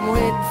 I'm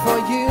waiting for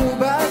you,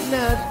 but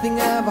nothing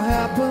ever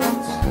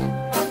happens.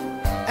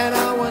 And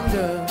I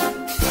wonder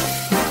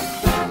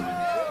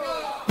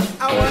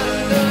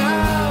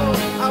how,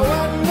 I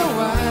wonder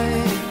why.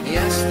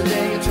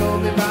 Yesterday you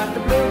told me about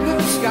the blue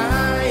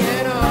sky,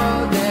 and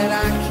all that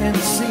I can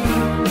see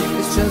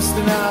is just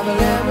another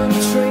lemon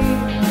tree.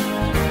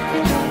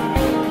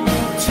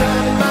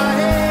 Turning my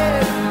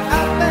head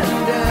up and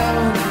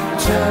down,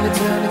 turning,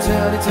 turning,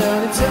 turning,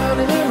 turning,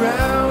 turning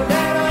around,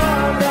 and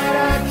all that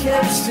I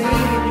can see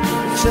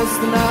is just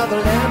another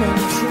lemon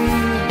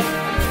tree.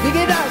 Dig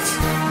it out,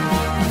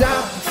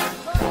 down.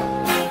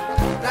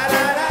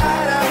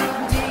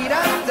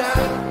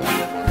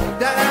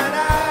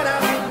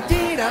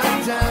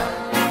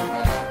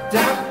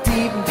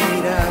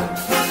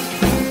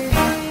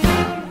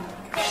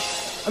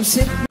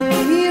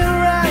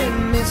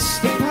 miss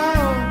the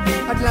power.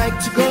 I'd like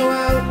to go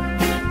out,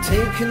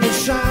 taking a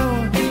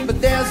shower, but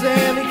there's a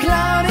heavy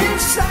cloud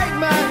inside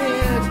my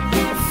head.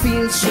 I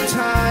feel so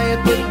tired,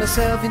 put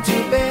myself into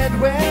bed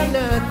where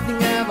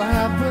nothing ever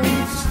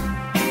happens,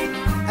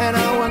 and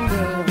I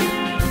wonder.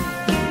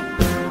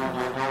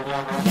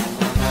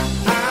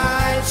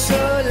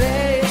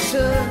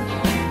 Isolation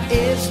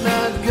is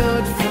not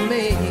good for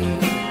me.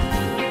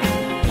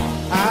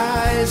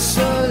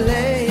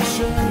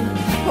 Isolation,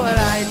 but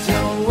I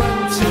don't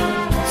want to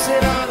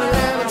sit on a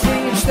lemon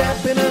tree and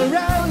stepping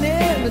around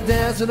in the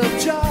desert of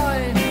joy.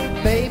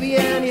 Baby,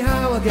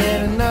 anyhow I'll get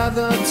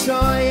another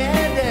toy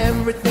and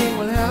everything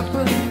will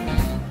happen.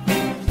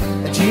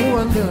 And you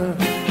wonder.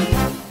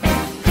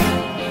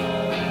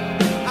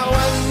 I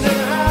wonder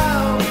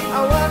how,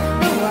 I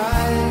wonder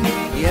why.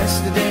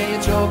 Yesterday you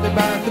told me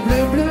about the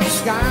blue, blue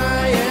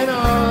sky, and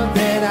all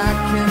that I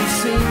can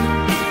see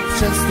is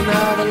just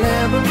another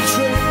lemon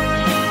tree.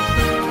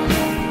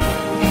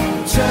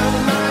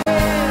 Turning my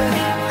head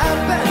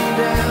up and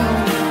down,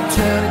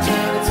 turning,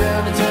 turning,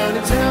 turning,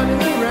 turning,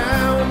 turning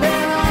around,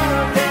 and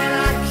all that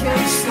I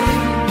can see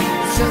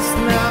is just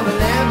another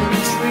lemon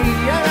tree.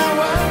 And I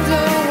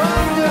wonder,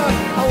 wonder,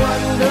 I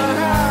wonder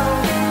how,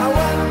 I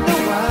wonder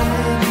why.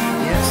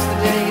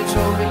 Yesterday you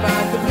told me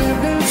about the blue,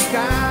 blue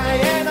sky,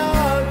 and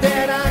all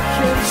that I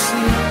can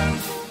see,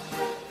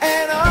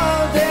 and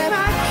all that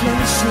I can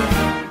see,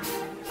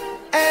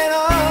 and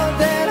all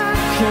that I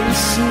can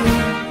see.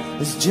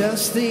 It's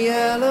just the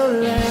yellow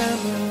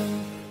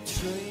lemon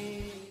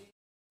tree.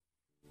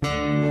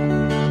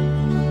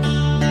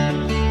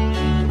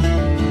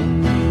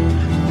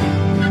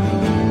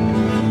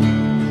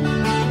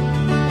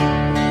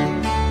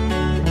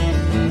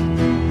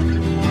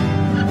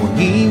 When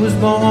he was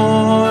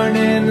born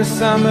in the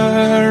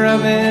summer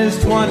of his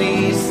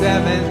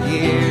 27th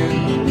year,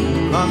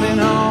 coming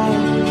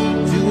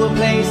home to a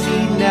place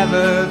he'd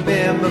never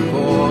been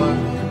before.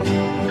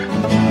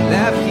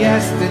 Left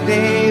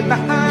yesterday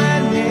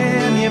behind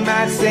him, you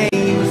might say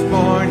he was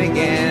born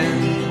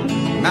again.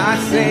 You might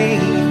say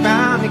he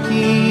found a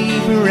key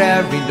for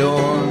every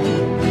door.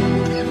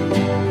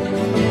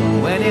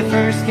 When he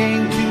first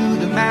came to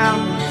the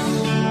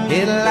mountains,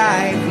 his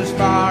life was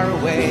far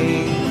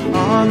away,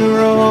 on the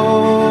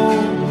road,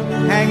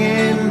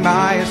 hanging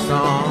by a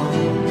song.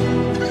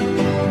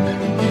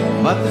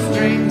 But the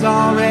string's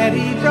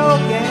already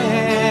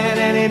broken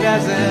and he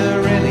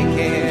doesn't really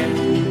care.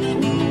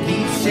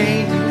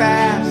 Changing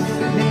fast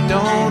and it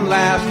don't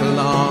last for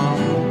long.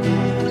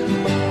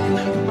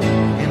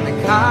 In the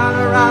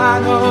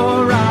Colorado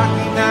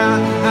Rocky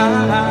Mountain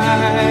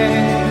High,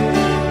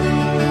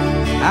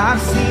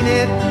 I've seen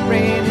it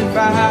rain and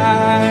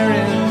fire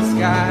in the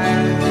sky.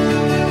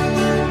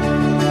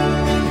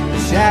 The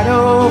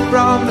shadow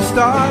from the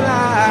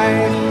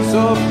starlight,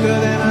 softer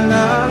than a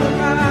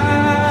lullaby.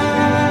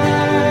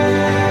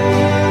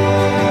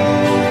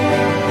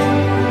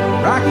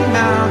 Rocky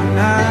Mountain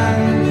High,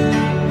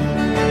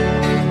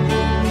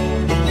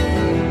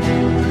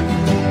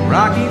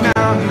 Rocky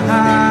Mountain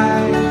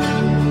High.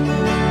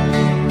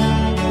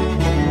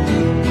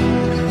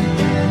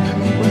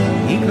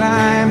 He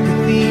climbed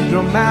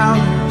Cathedral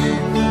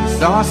Mountain,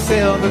 saw a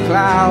silver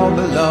cloud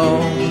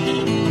below,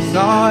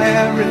 saw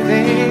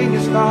everything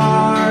as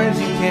far as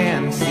you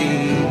can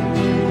see.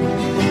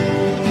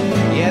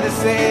 Yeah, they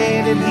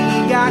say that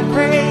he got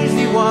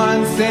crazy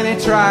once and he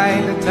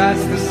tried to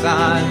touch the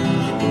sun,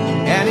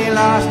 and he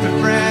lost a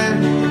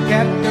friend who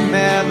kept a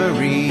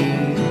memory.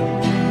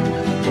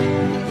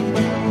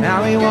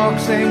 Now he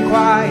walks in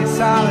quiet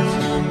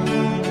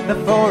solitude, the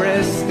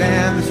forest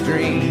and the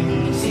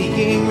stream,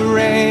 seeking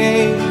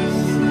grace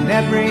in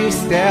every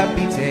step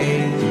he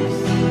takes.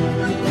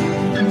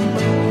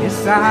 His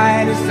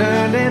sight is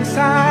turned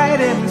inside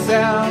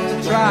himself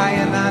to try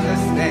and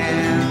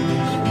understand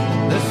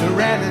the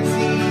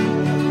serenity,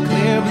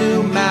 clear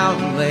blue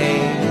mountain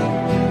lake.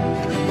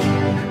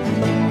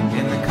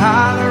 In the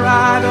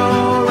Colorado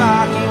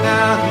Rocky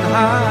Mountain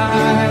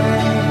High,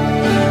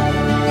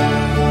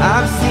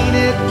 I've seen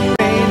it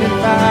rain and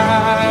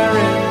fire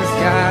in the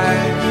sky.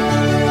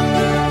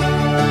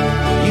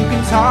 You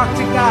can talk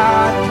to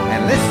God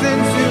and listen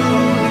to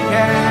the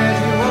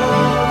casual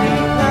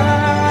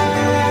reply.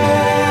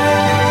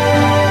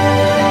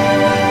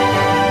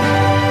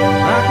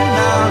 Rocky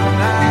Mountain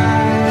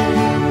High,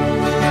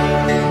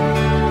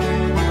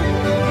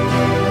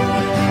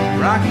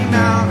 Rocky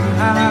Mountain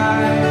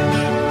High.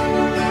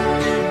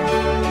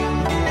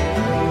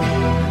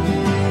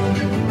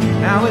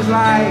 Now his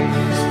life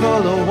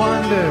full of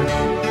wonder,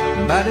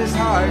 but his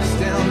heart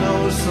still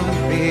knows some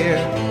fear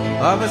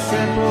of a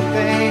simple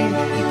thing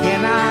he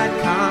cannot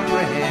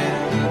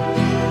comprehend.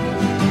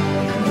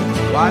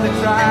 Why they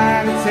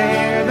try to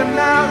tear the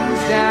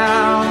mountains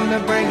down to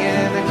bring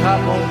in a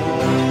couple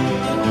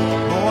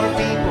more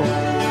people,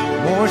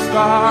 more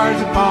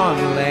scars upon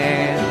the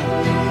land.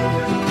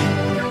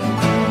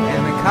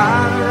 In the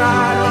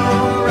Colorado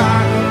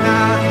Rocky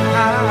Mountain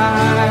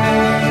High,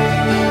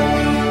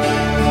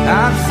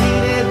 I've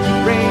seen it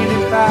rain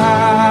and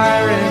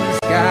fire in the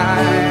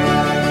sky.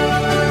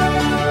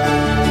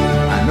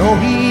 I know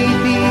he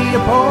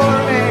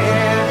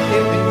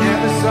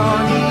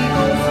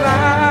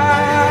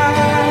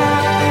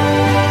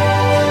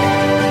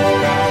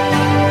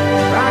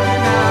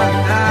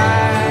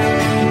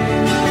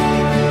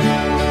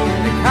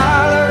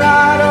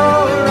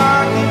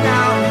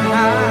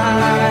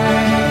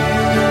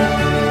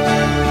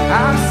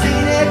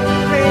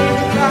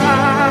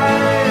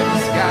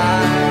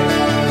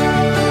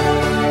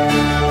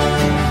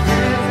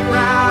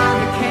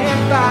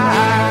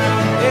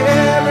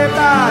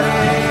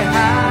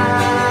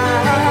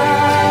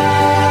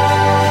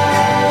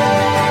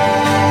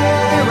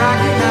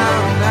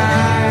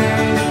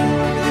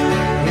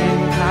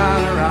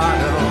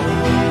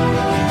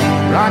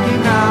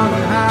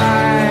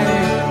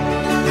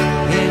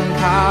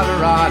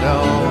Colorado,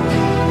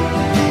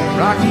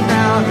 Rocky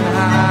Mountain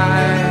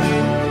High,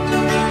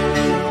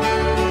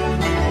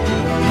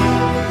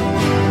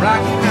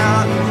 Rocky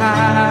Mountain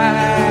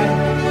High.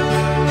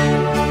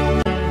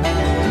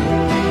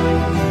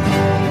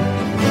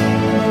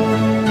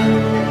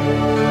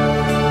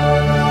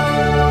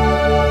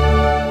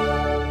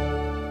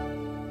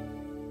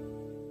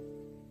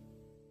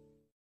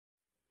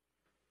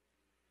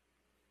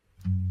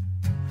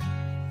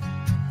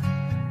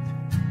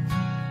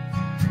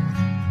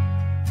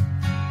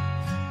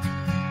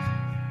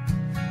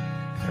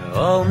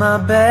 All my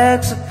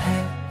bags are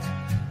packed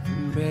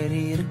and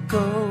ready to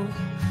go.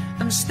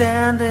 I'm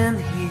standing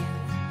here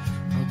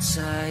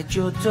outside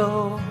your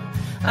door.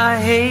 I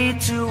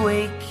hate to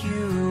wake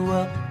you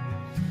up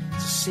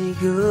to say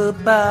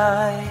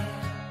goodbye,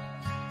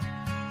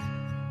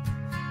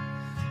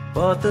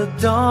 but the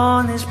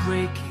dawn is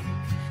breaking,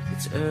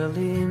 it's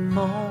early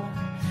morn.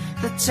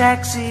 The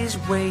taxi's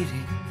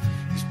waiting,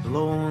 he's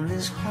blowing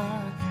his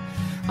horn.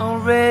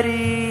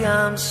 Already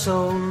I'm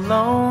so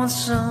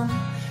lonesome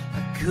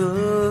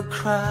could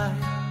cry.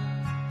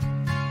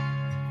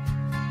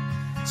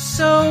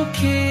 So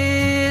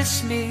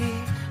kiss me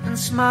and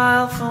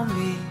smile for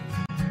me.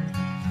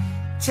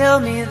 Tell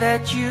me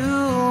that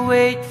you'll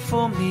wait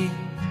for me.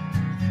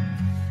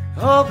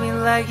 Hold me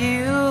like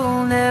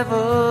you'll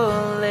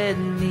never let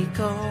me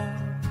go.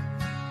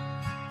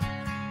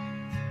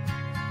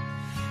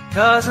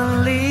 'Cause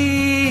I'm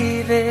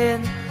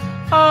leaving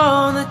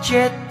on a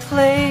jet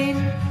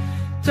plane.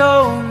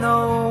 Don't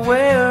know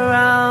where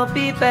I'll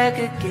be back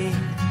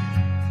again.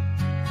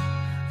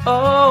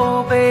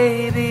 Oh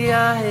baby,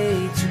 I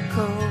hate to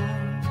go.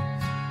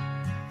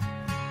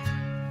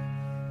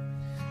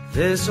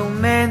 There's so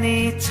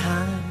many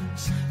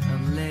times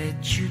I've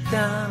let you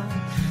down,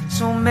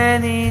 so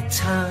many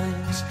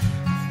times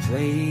I've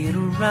played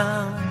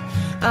around.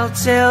 I'll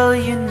tell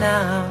you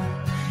now,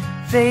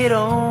 they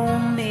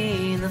don't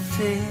mean a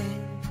thing.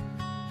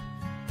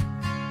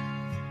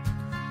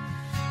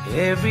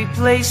 Every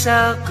place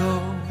I'll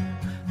go,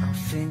 I'll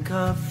think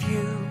of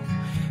you.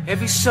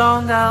 Every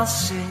song I'll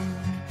sing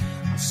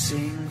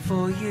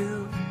for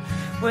you.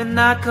 When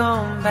I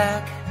come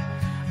back,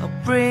 I'll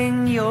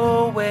bring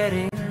your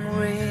wedding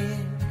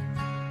ring.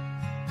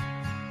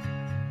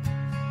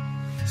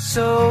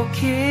 So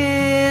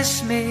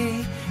kiss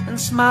me and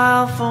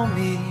smile for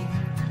me.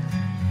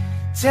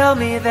 Tell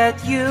me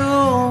that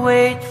you'll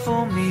wait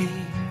for me.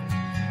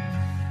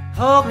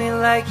 Hold me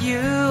like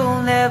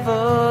you'll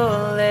never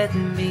let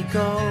me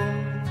go.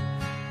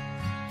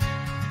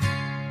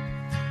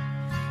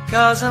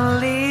 'Cause I'm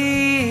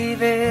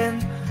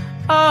leaving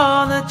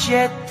on a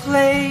jet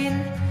plane.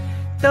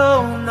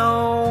 Don't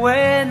know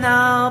when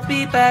I'll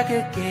be back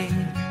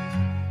again.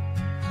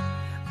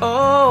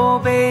 Oh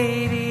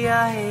baby,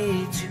 I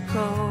hate to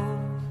go.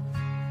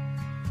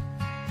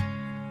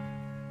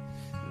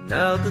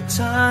 Now the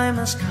time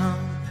has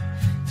come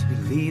to be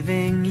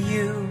leaving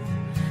you.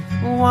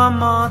 One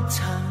more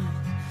time,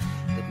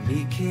 let me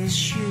kiss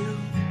you.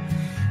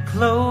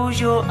 Close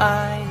your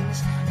eyes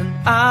and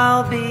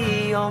I'll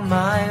be on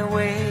my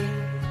way.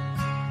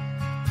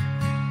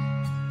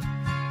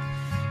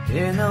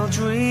 And I'll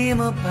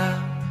dream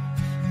about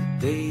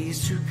the days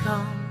to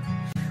come,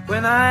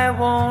 when I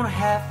won't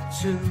have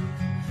to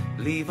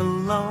leave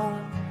alone.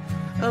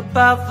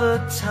 About the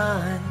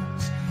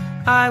times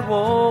I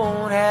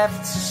won't have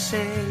to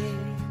say.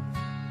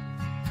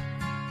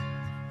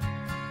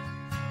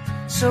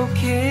 So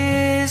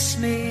kiss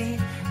me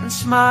and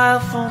smile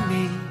for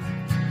me.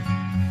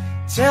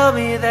 Tell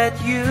me that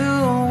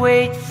you'll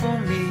wait for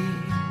me.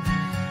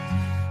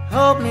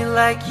 Hold me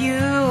like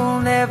you'll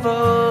never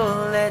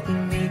let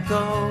me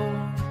go.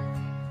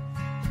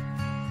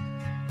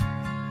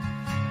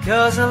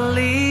 'Cause I'm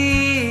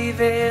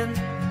leaving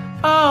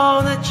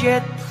on a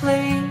jet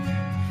plane.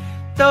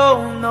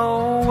 Don't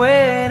know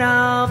when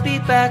I'll be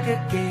back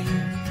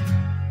again.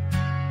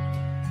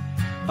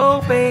 Oh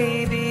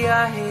baby,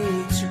 I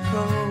hate to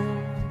go.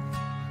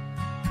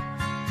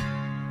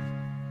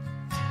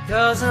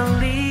 'Cause I'm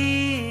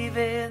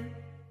leaving.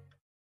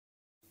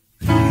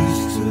 We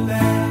used to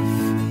laugh,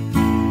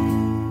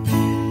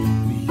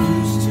 we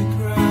used to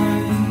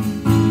cry,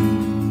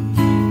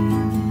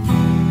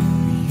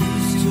 we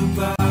used to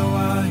bow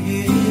our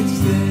heads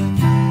then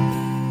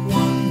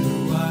wonder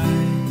why.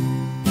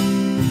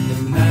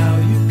 And now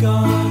you're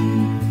gone,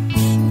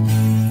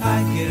 I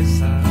guess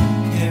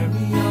I'll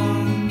carry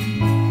on.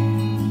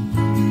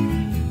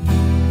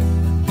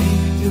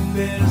 Make the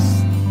best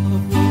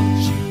of what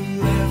you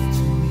left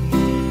to me.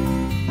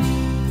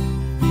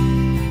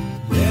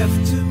 Left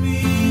to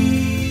me,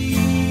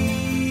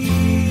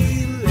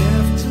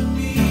 left to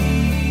me.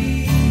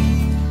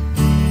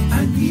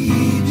 I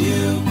need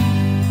you,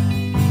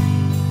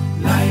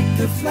 like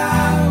the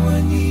flower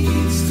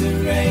needs the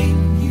rain.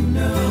 You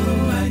know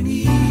I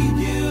need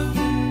you.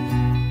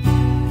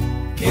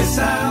 Guess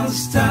I'll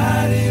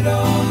start it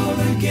all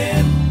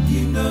again.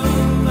 You know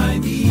I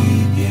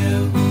need you,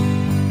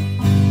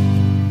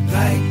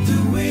 like the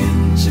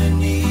winter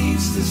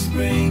needs the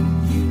spring.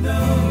 You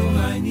know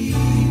I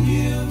need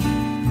you.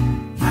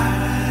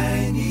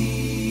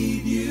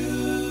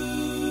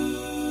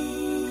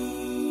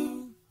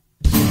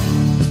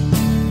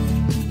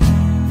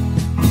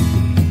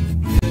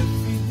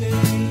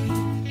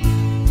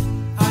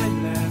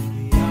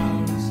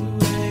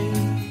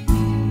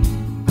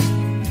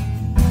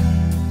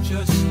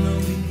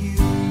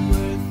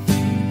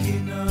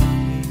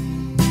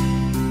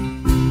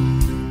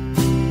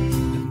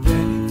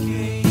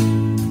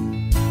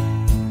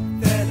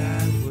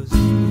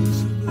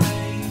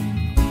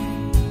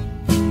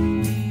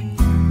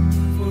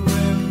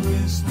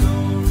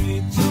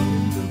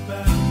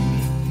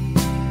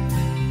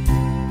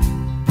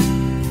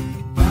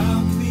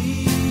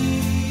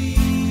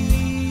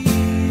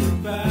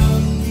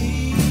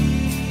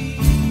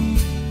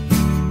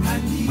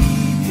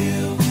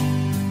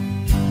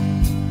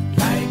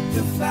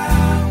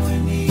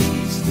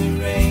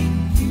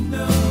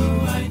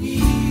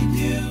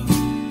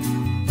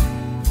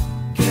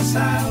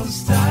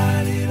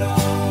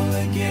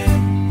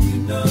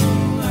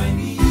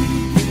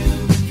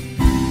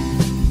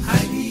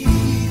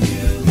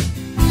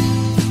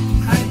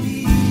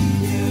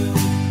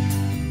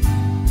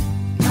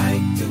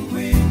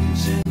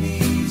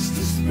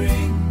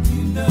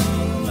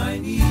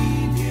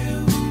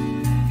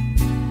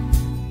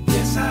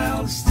 Guess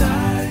I'll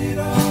start it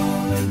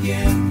all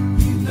again.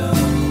 You know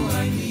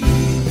I need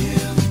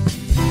you.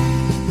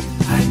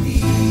 I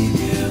need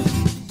you.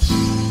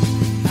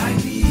 I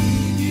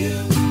need you.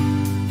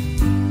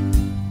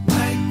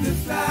 Like the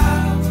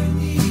flower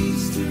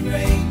needs the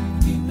rain.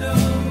 You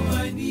know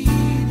I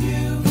need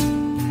you.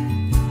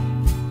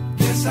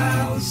 Guess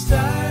I'll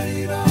start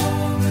it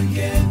all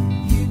again.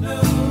 You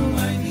know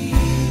I need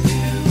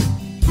you.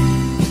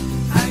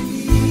 I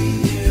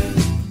need you.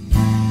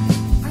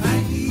 I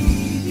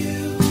need you.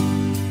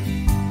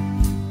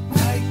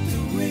 Like the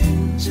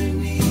winter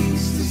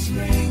needs the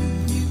spring.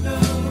 You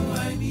know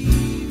I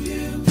need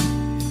you.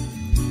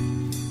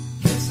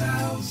 Guess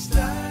I'll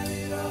start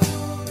it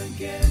all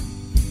again.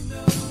 You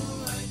know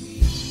I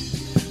need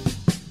you.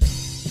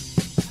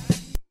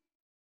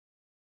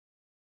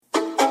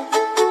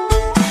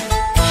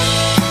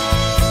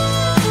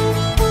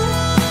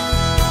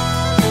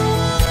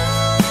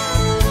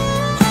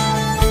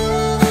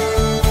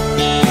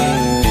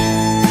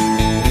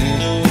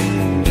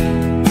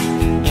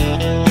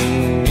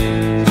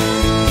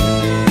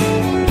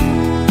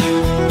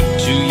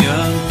 Two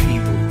young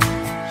people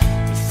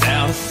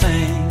without a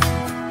thing,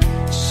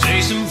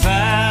 say some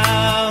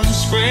vows and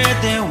spread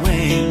their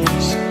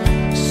wings,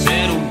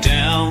 settle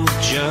down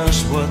with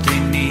just what they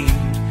need,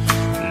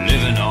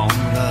 living on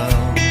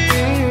love.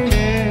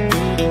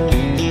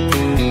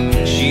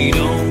 She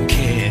don't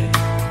care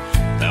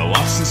about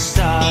what's in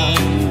style,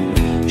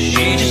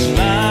 she just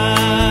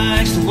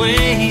likes the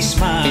way he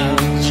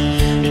smiles.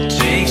 It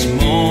takes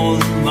more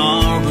than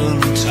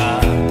marble and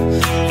tile,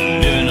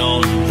 living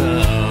on love.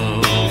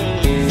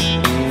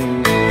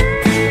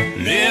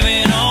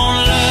 Living on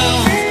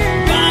love,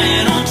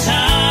 buying on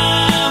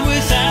time.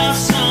 Without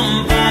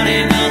somebody,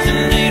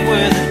 nothing ain't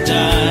worth a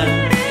dime.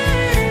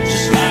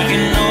 Just like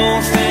an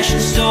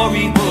old-fashioned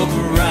storybook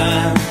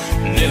rhyme,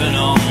 living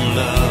on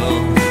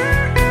love.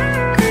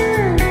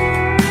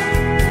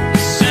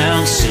 It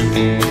sounds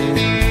simple,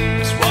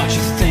 it's what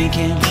you're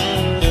thinking.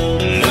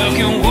 Look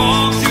and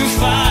walk through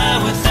fire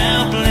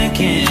without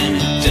blinking.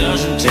 It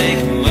doesn't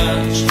take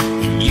much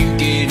when you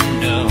get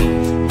enough,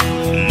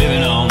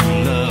 living on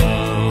love.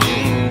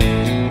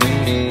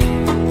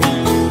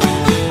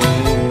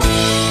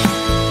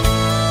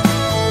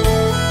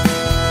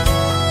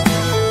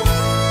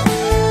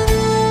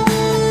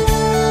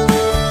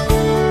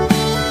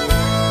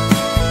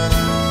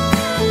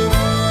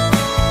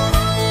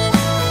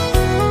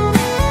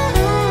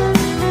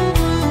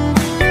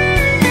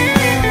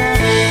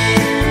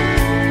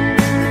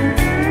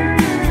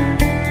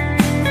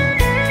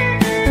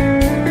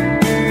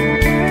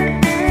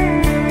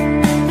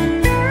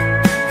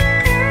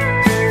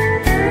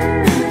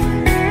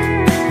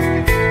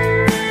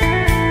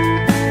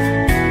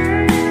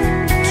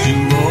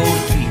 Two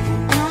old people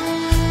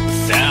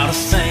without a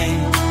thing,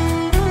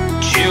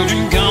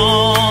 children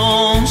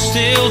gone,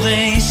 still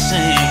they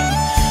sing,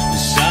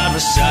 side by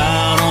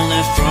side on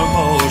that front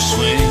porch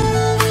swing,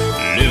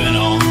 living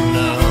on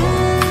love.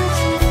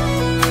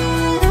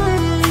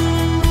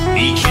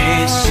 He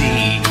can't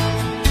see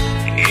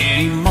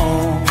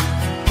anymore,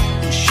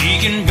 she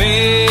can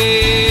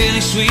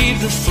barely sweep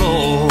the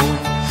floor,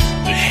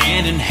 but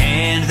hand in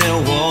hand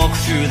they'll walk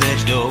through that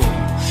door,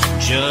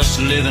 just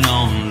living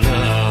on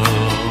love.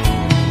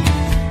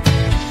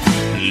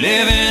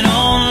 Living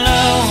on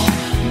love,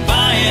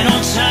 buying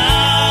on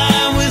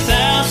time.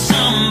 Without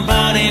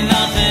somebody,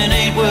 nothing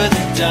ain't worth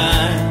a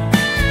dime.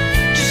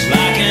 Just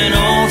like an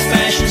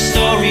old-fashioned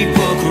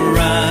storybook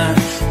rhyme,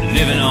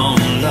 living on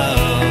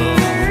love.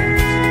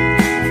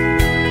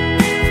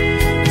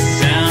 It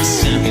sounds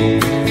simple,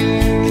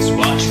 it's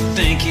what you're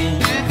thinking.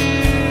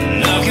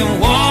 Look and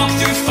walk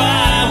through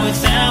fire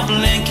without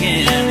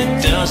blinking.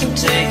 It doesn't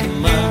take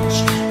much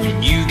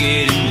when you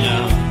get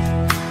enough,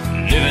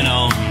 living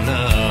on love.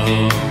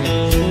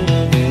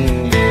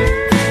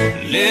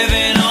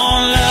 Living on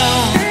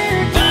love,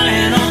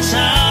 buying on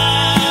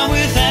time.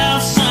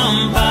 Without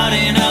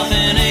somebody,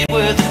 nothing ain't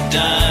worth a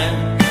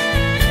dime.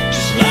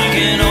 Just like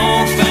an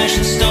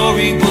old-fashioned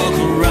storybook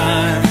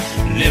rhyme,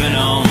 living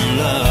on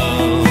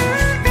love.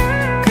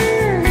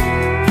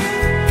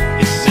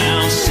 It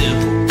sounds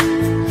simple,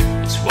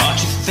 it's what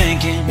you're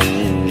thinking.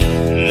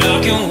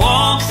 Look and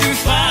walk through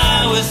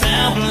fire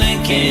without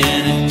blinking.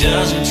 It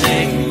doesn't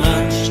take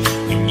much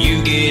when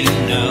you get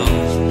enough,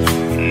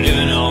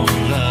 living on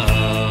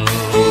love.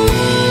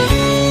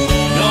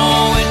 No,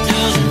 it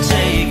doesn't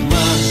take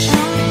much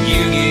when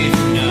you get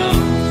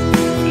enough,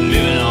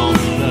 living on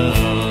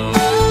love.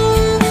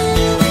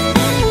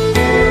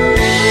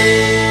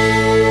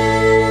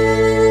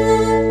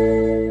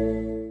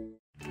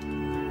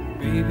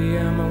 Baby,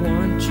 I'ma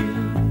want you.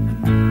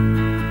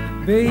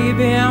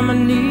 Baby, I'ma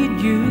need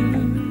you.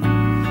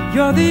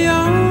 You're the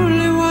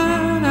only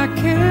one I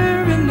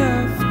care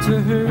enough to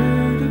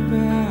hurt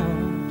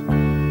about.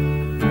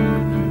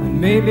 And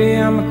maybe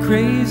I'm a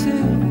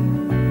crazy,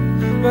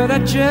 but I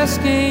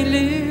just can't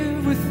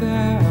live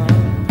without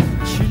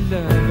your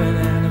loving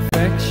and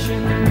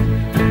affection,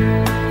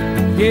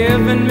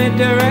 giving me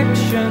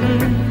direction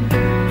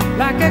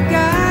like a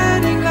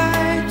guiding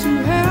light to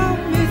help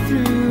me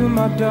through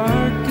my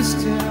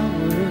darkest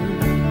hour.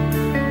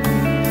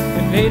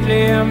 And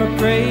lately I'm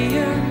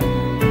a-praying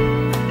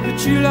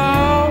that you'll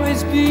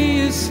always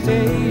be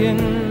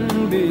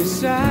a-staying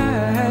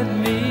beside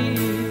me.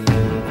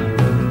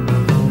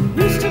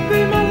 Used to be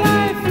my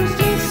life was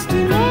just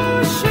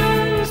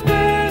emotions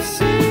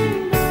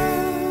passing by,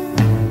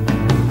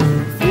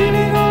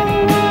 feeling all the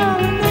while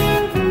and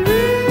never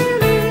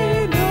really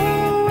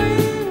knowing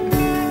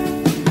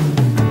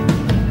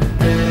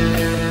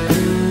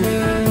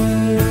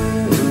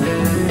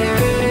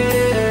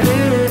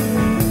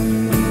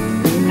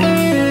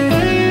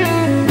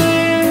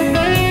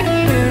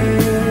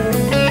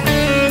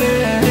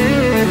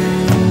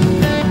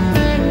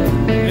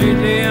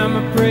lately I'm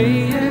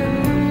a-praying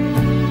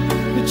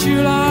that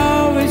you'll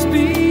always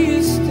be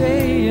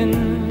staying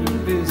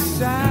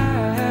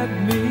beside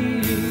me.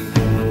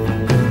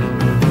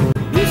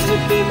 Used to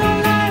be my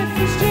life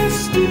was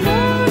just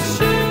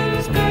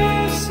emotions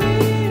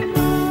passing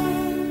by.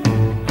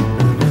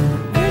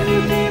 Then you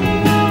came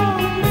along,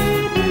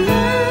 made me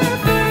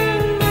laugh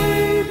and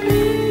made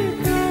me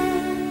cry.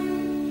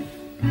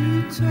 You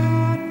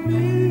taught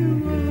me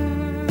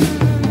why,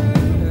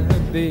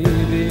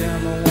 baby,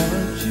 I'ma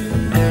want you.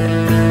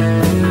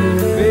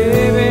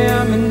 Baby,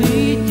 I'ma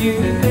need you.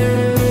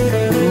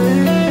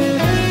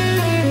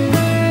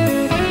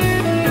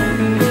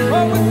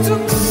 Oh, it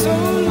took so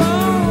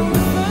long to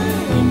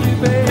find you,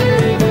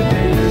 baby.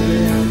 Baby,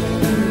 I'ma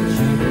want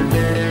you.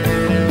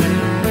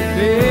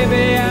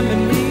 Baby, I'ma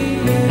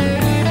need you.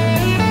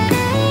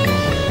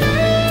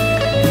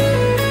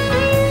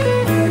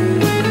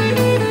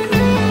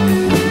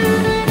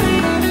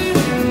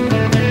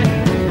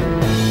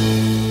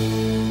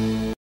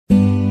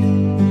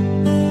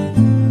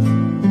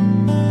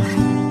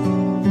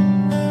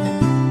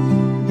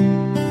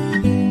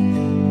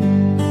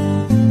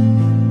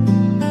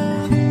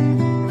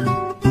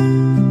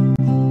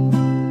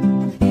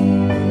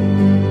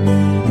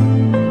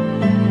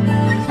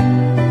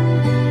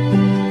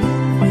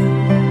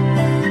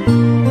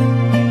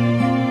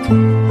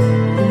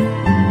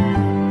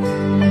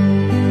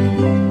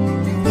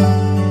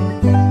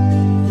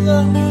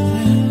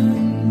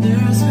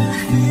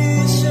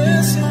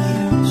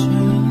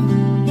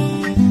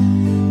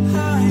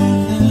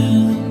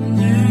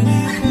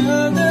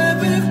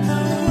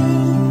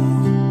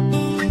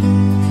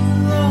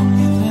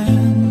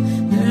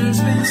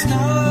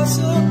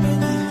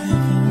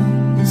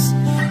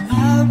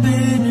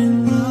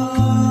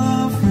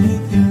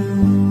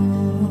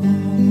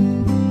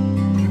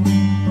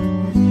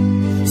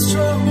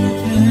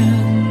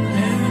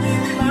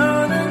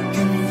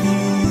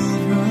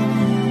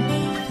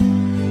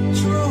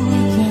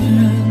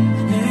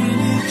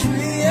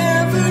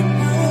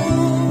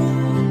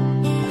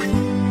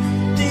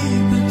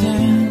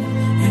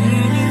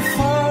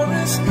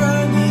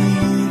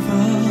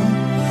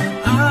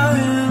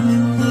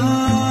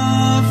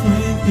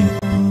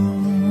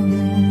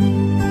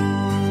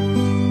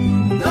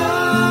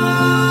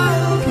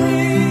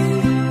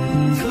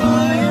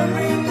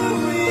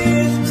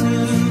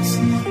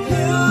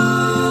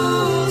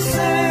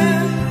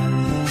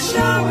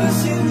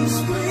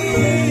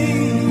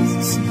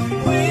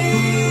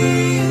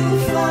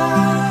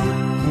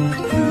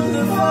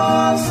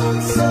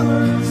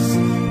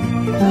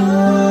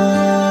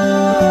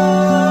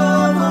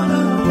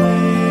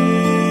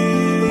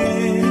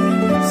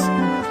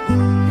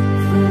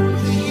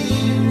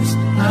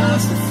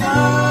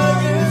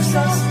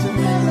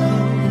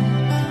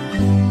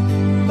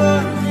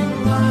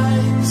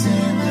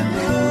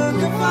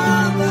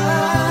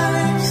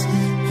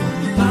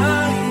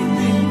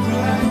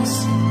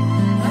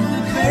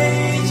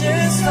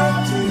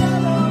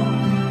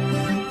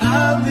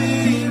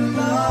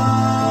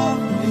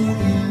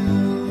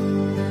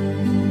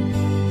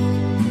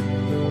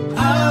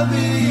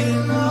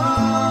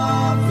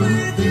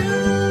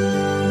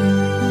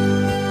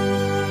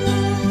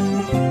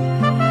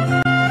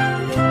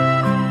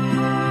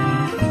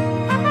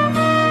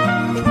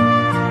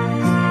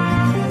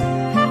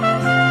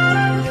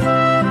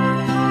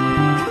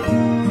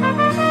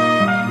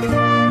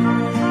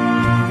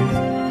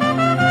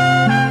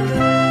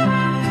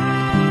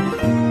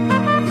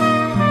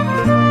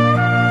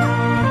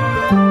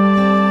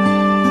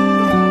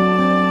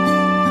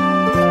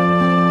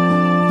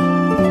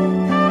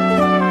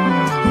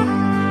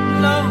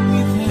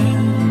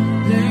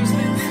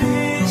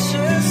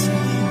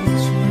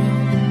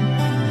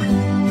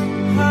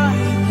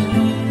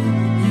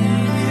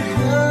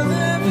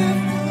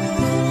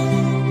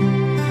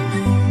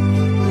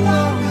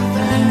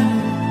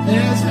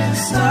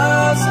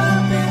 Stars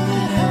up in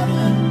the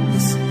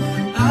heavens,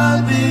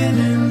 I've been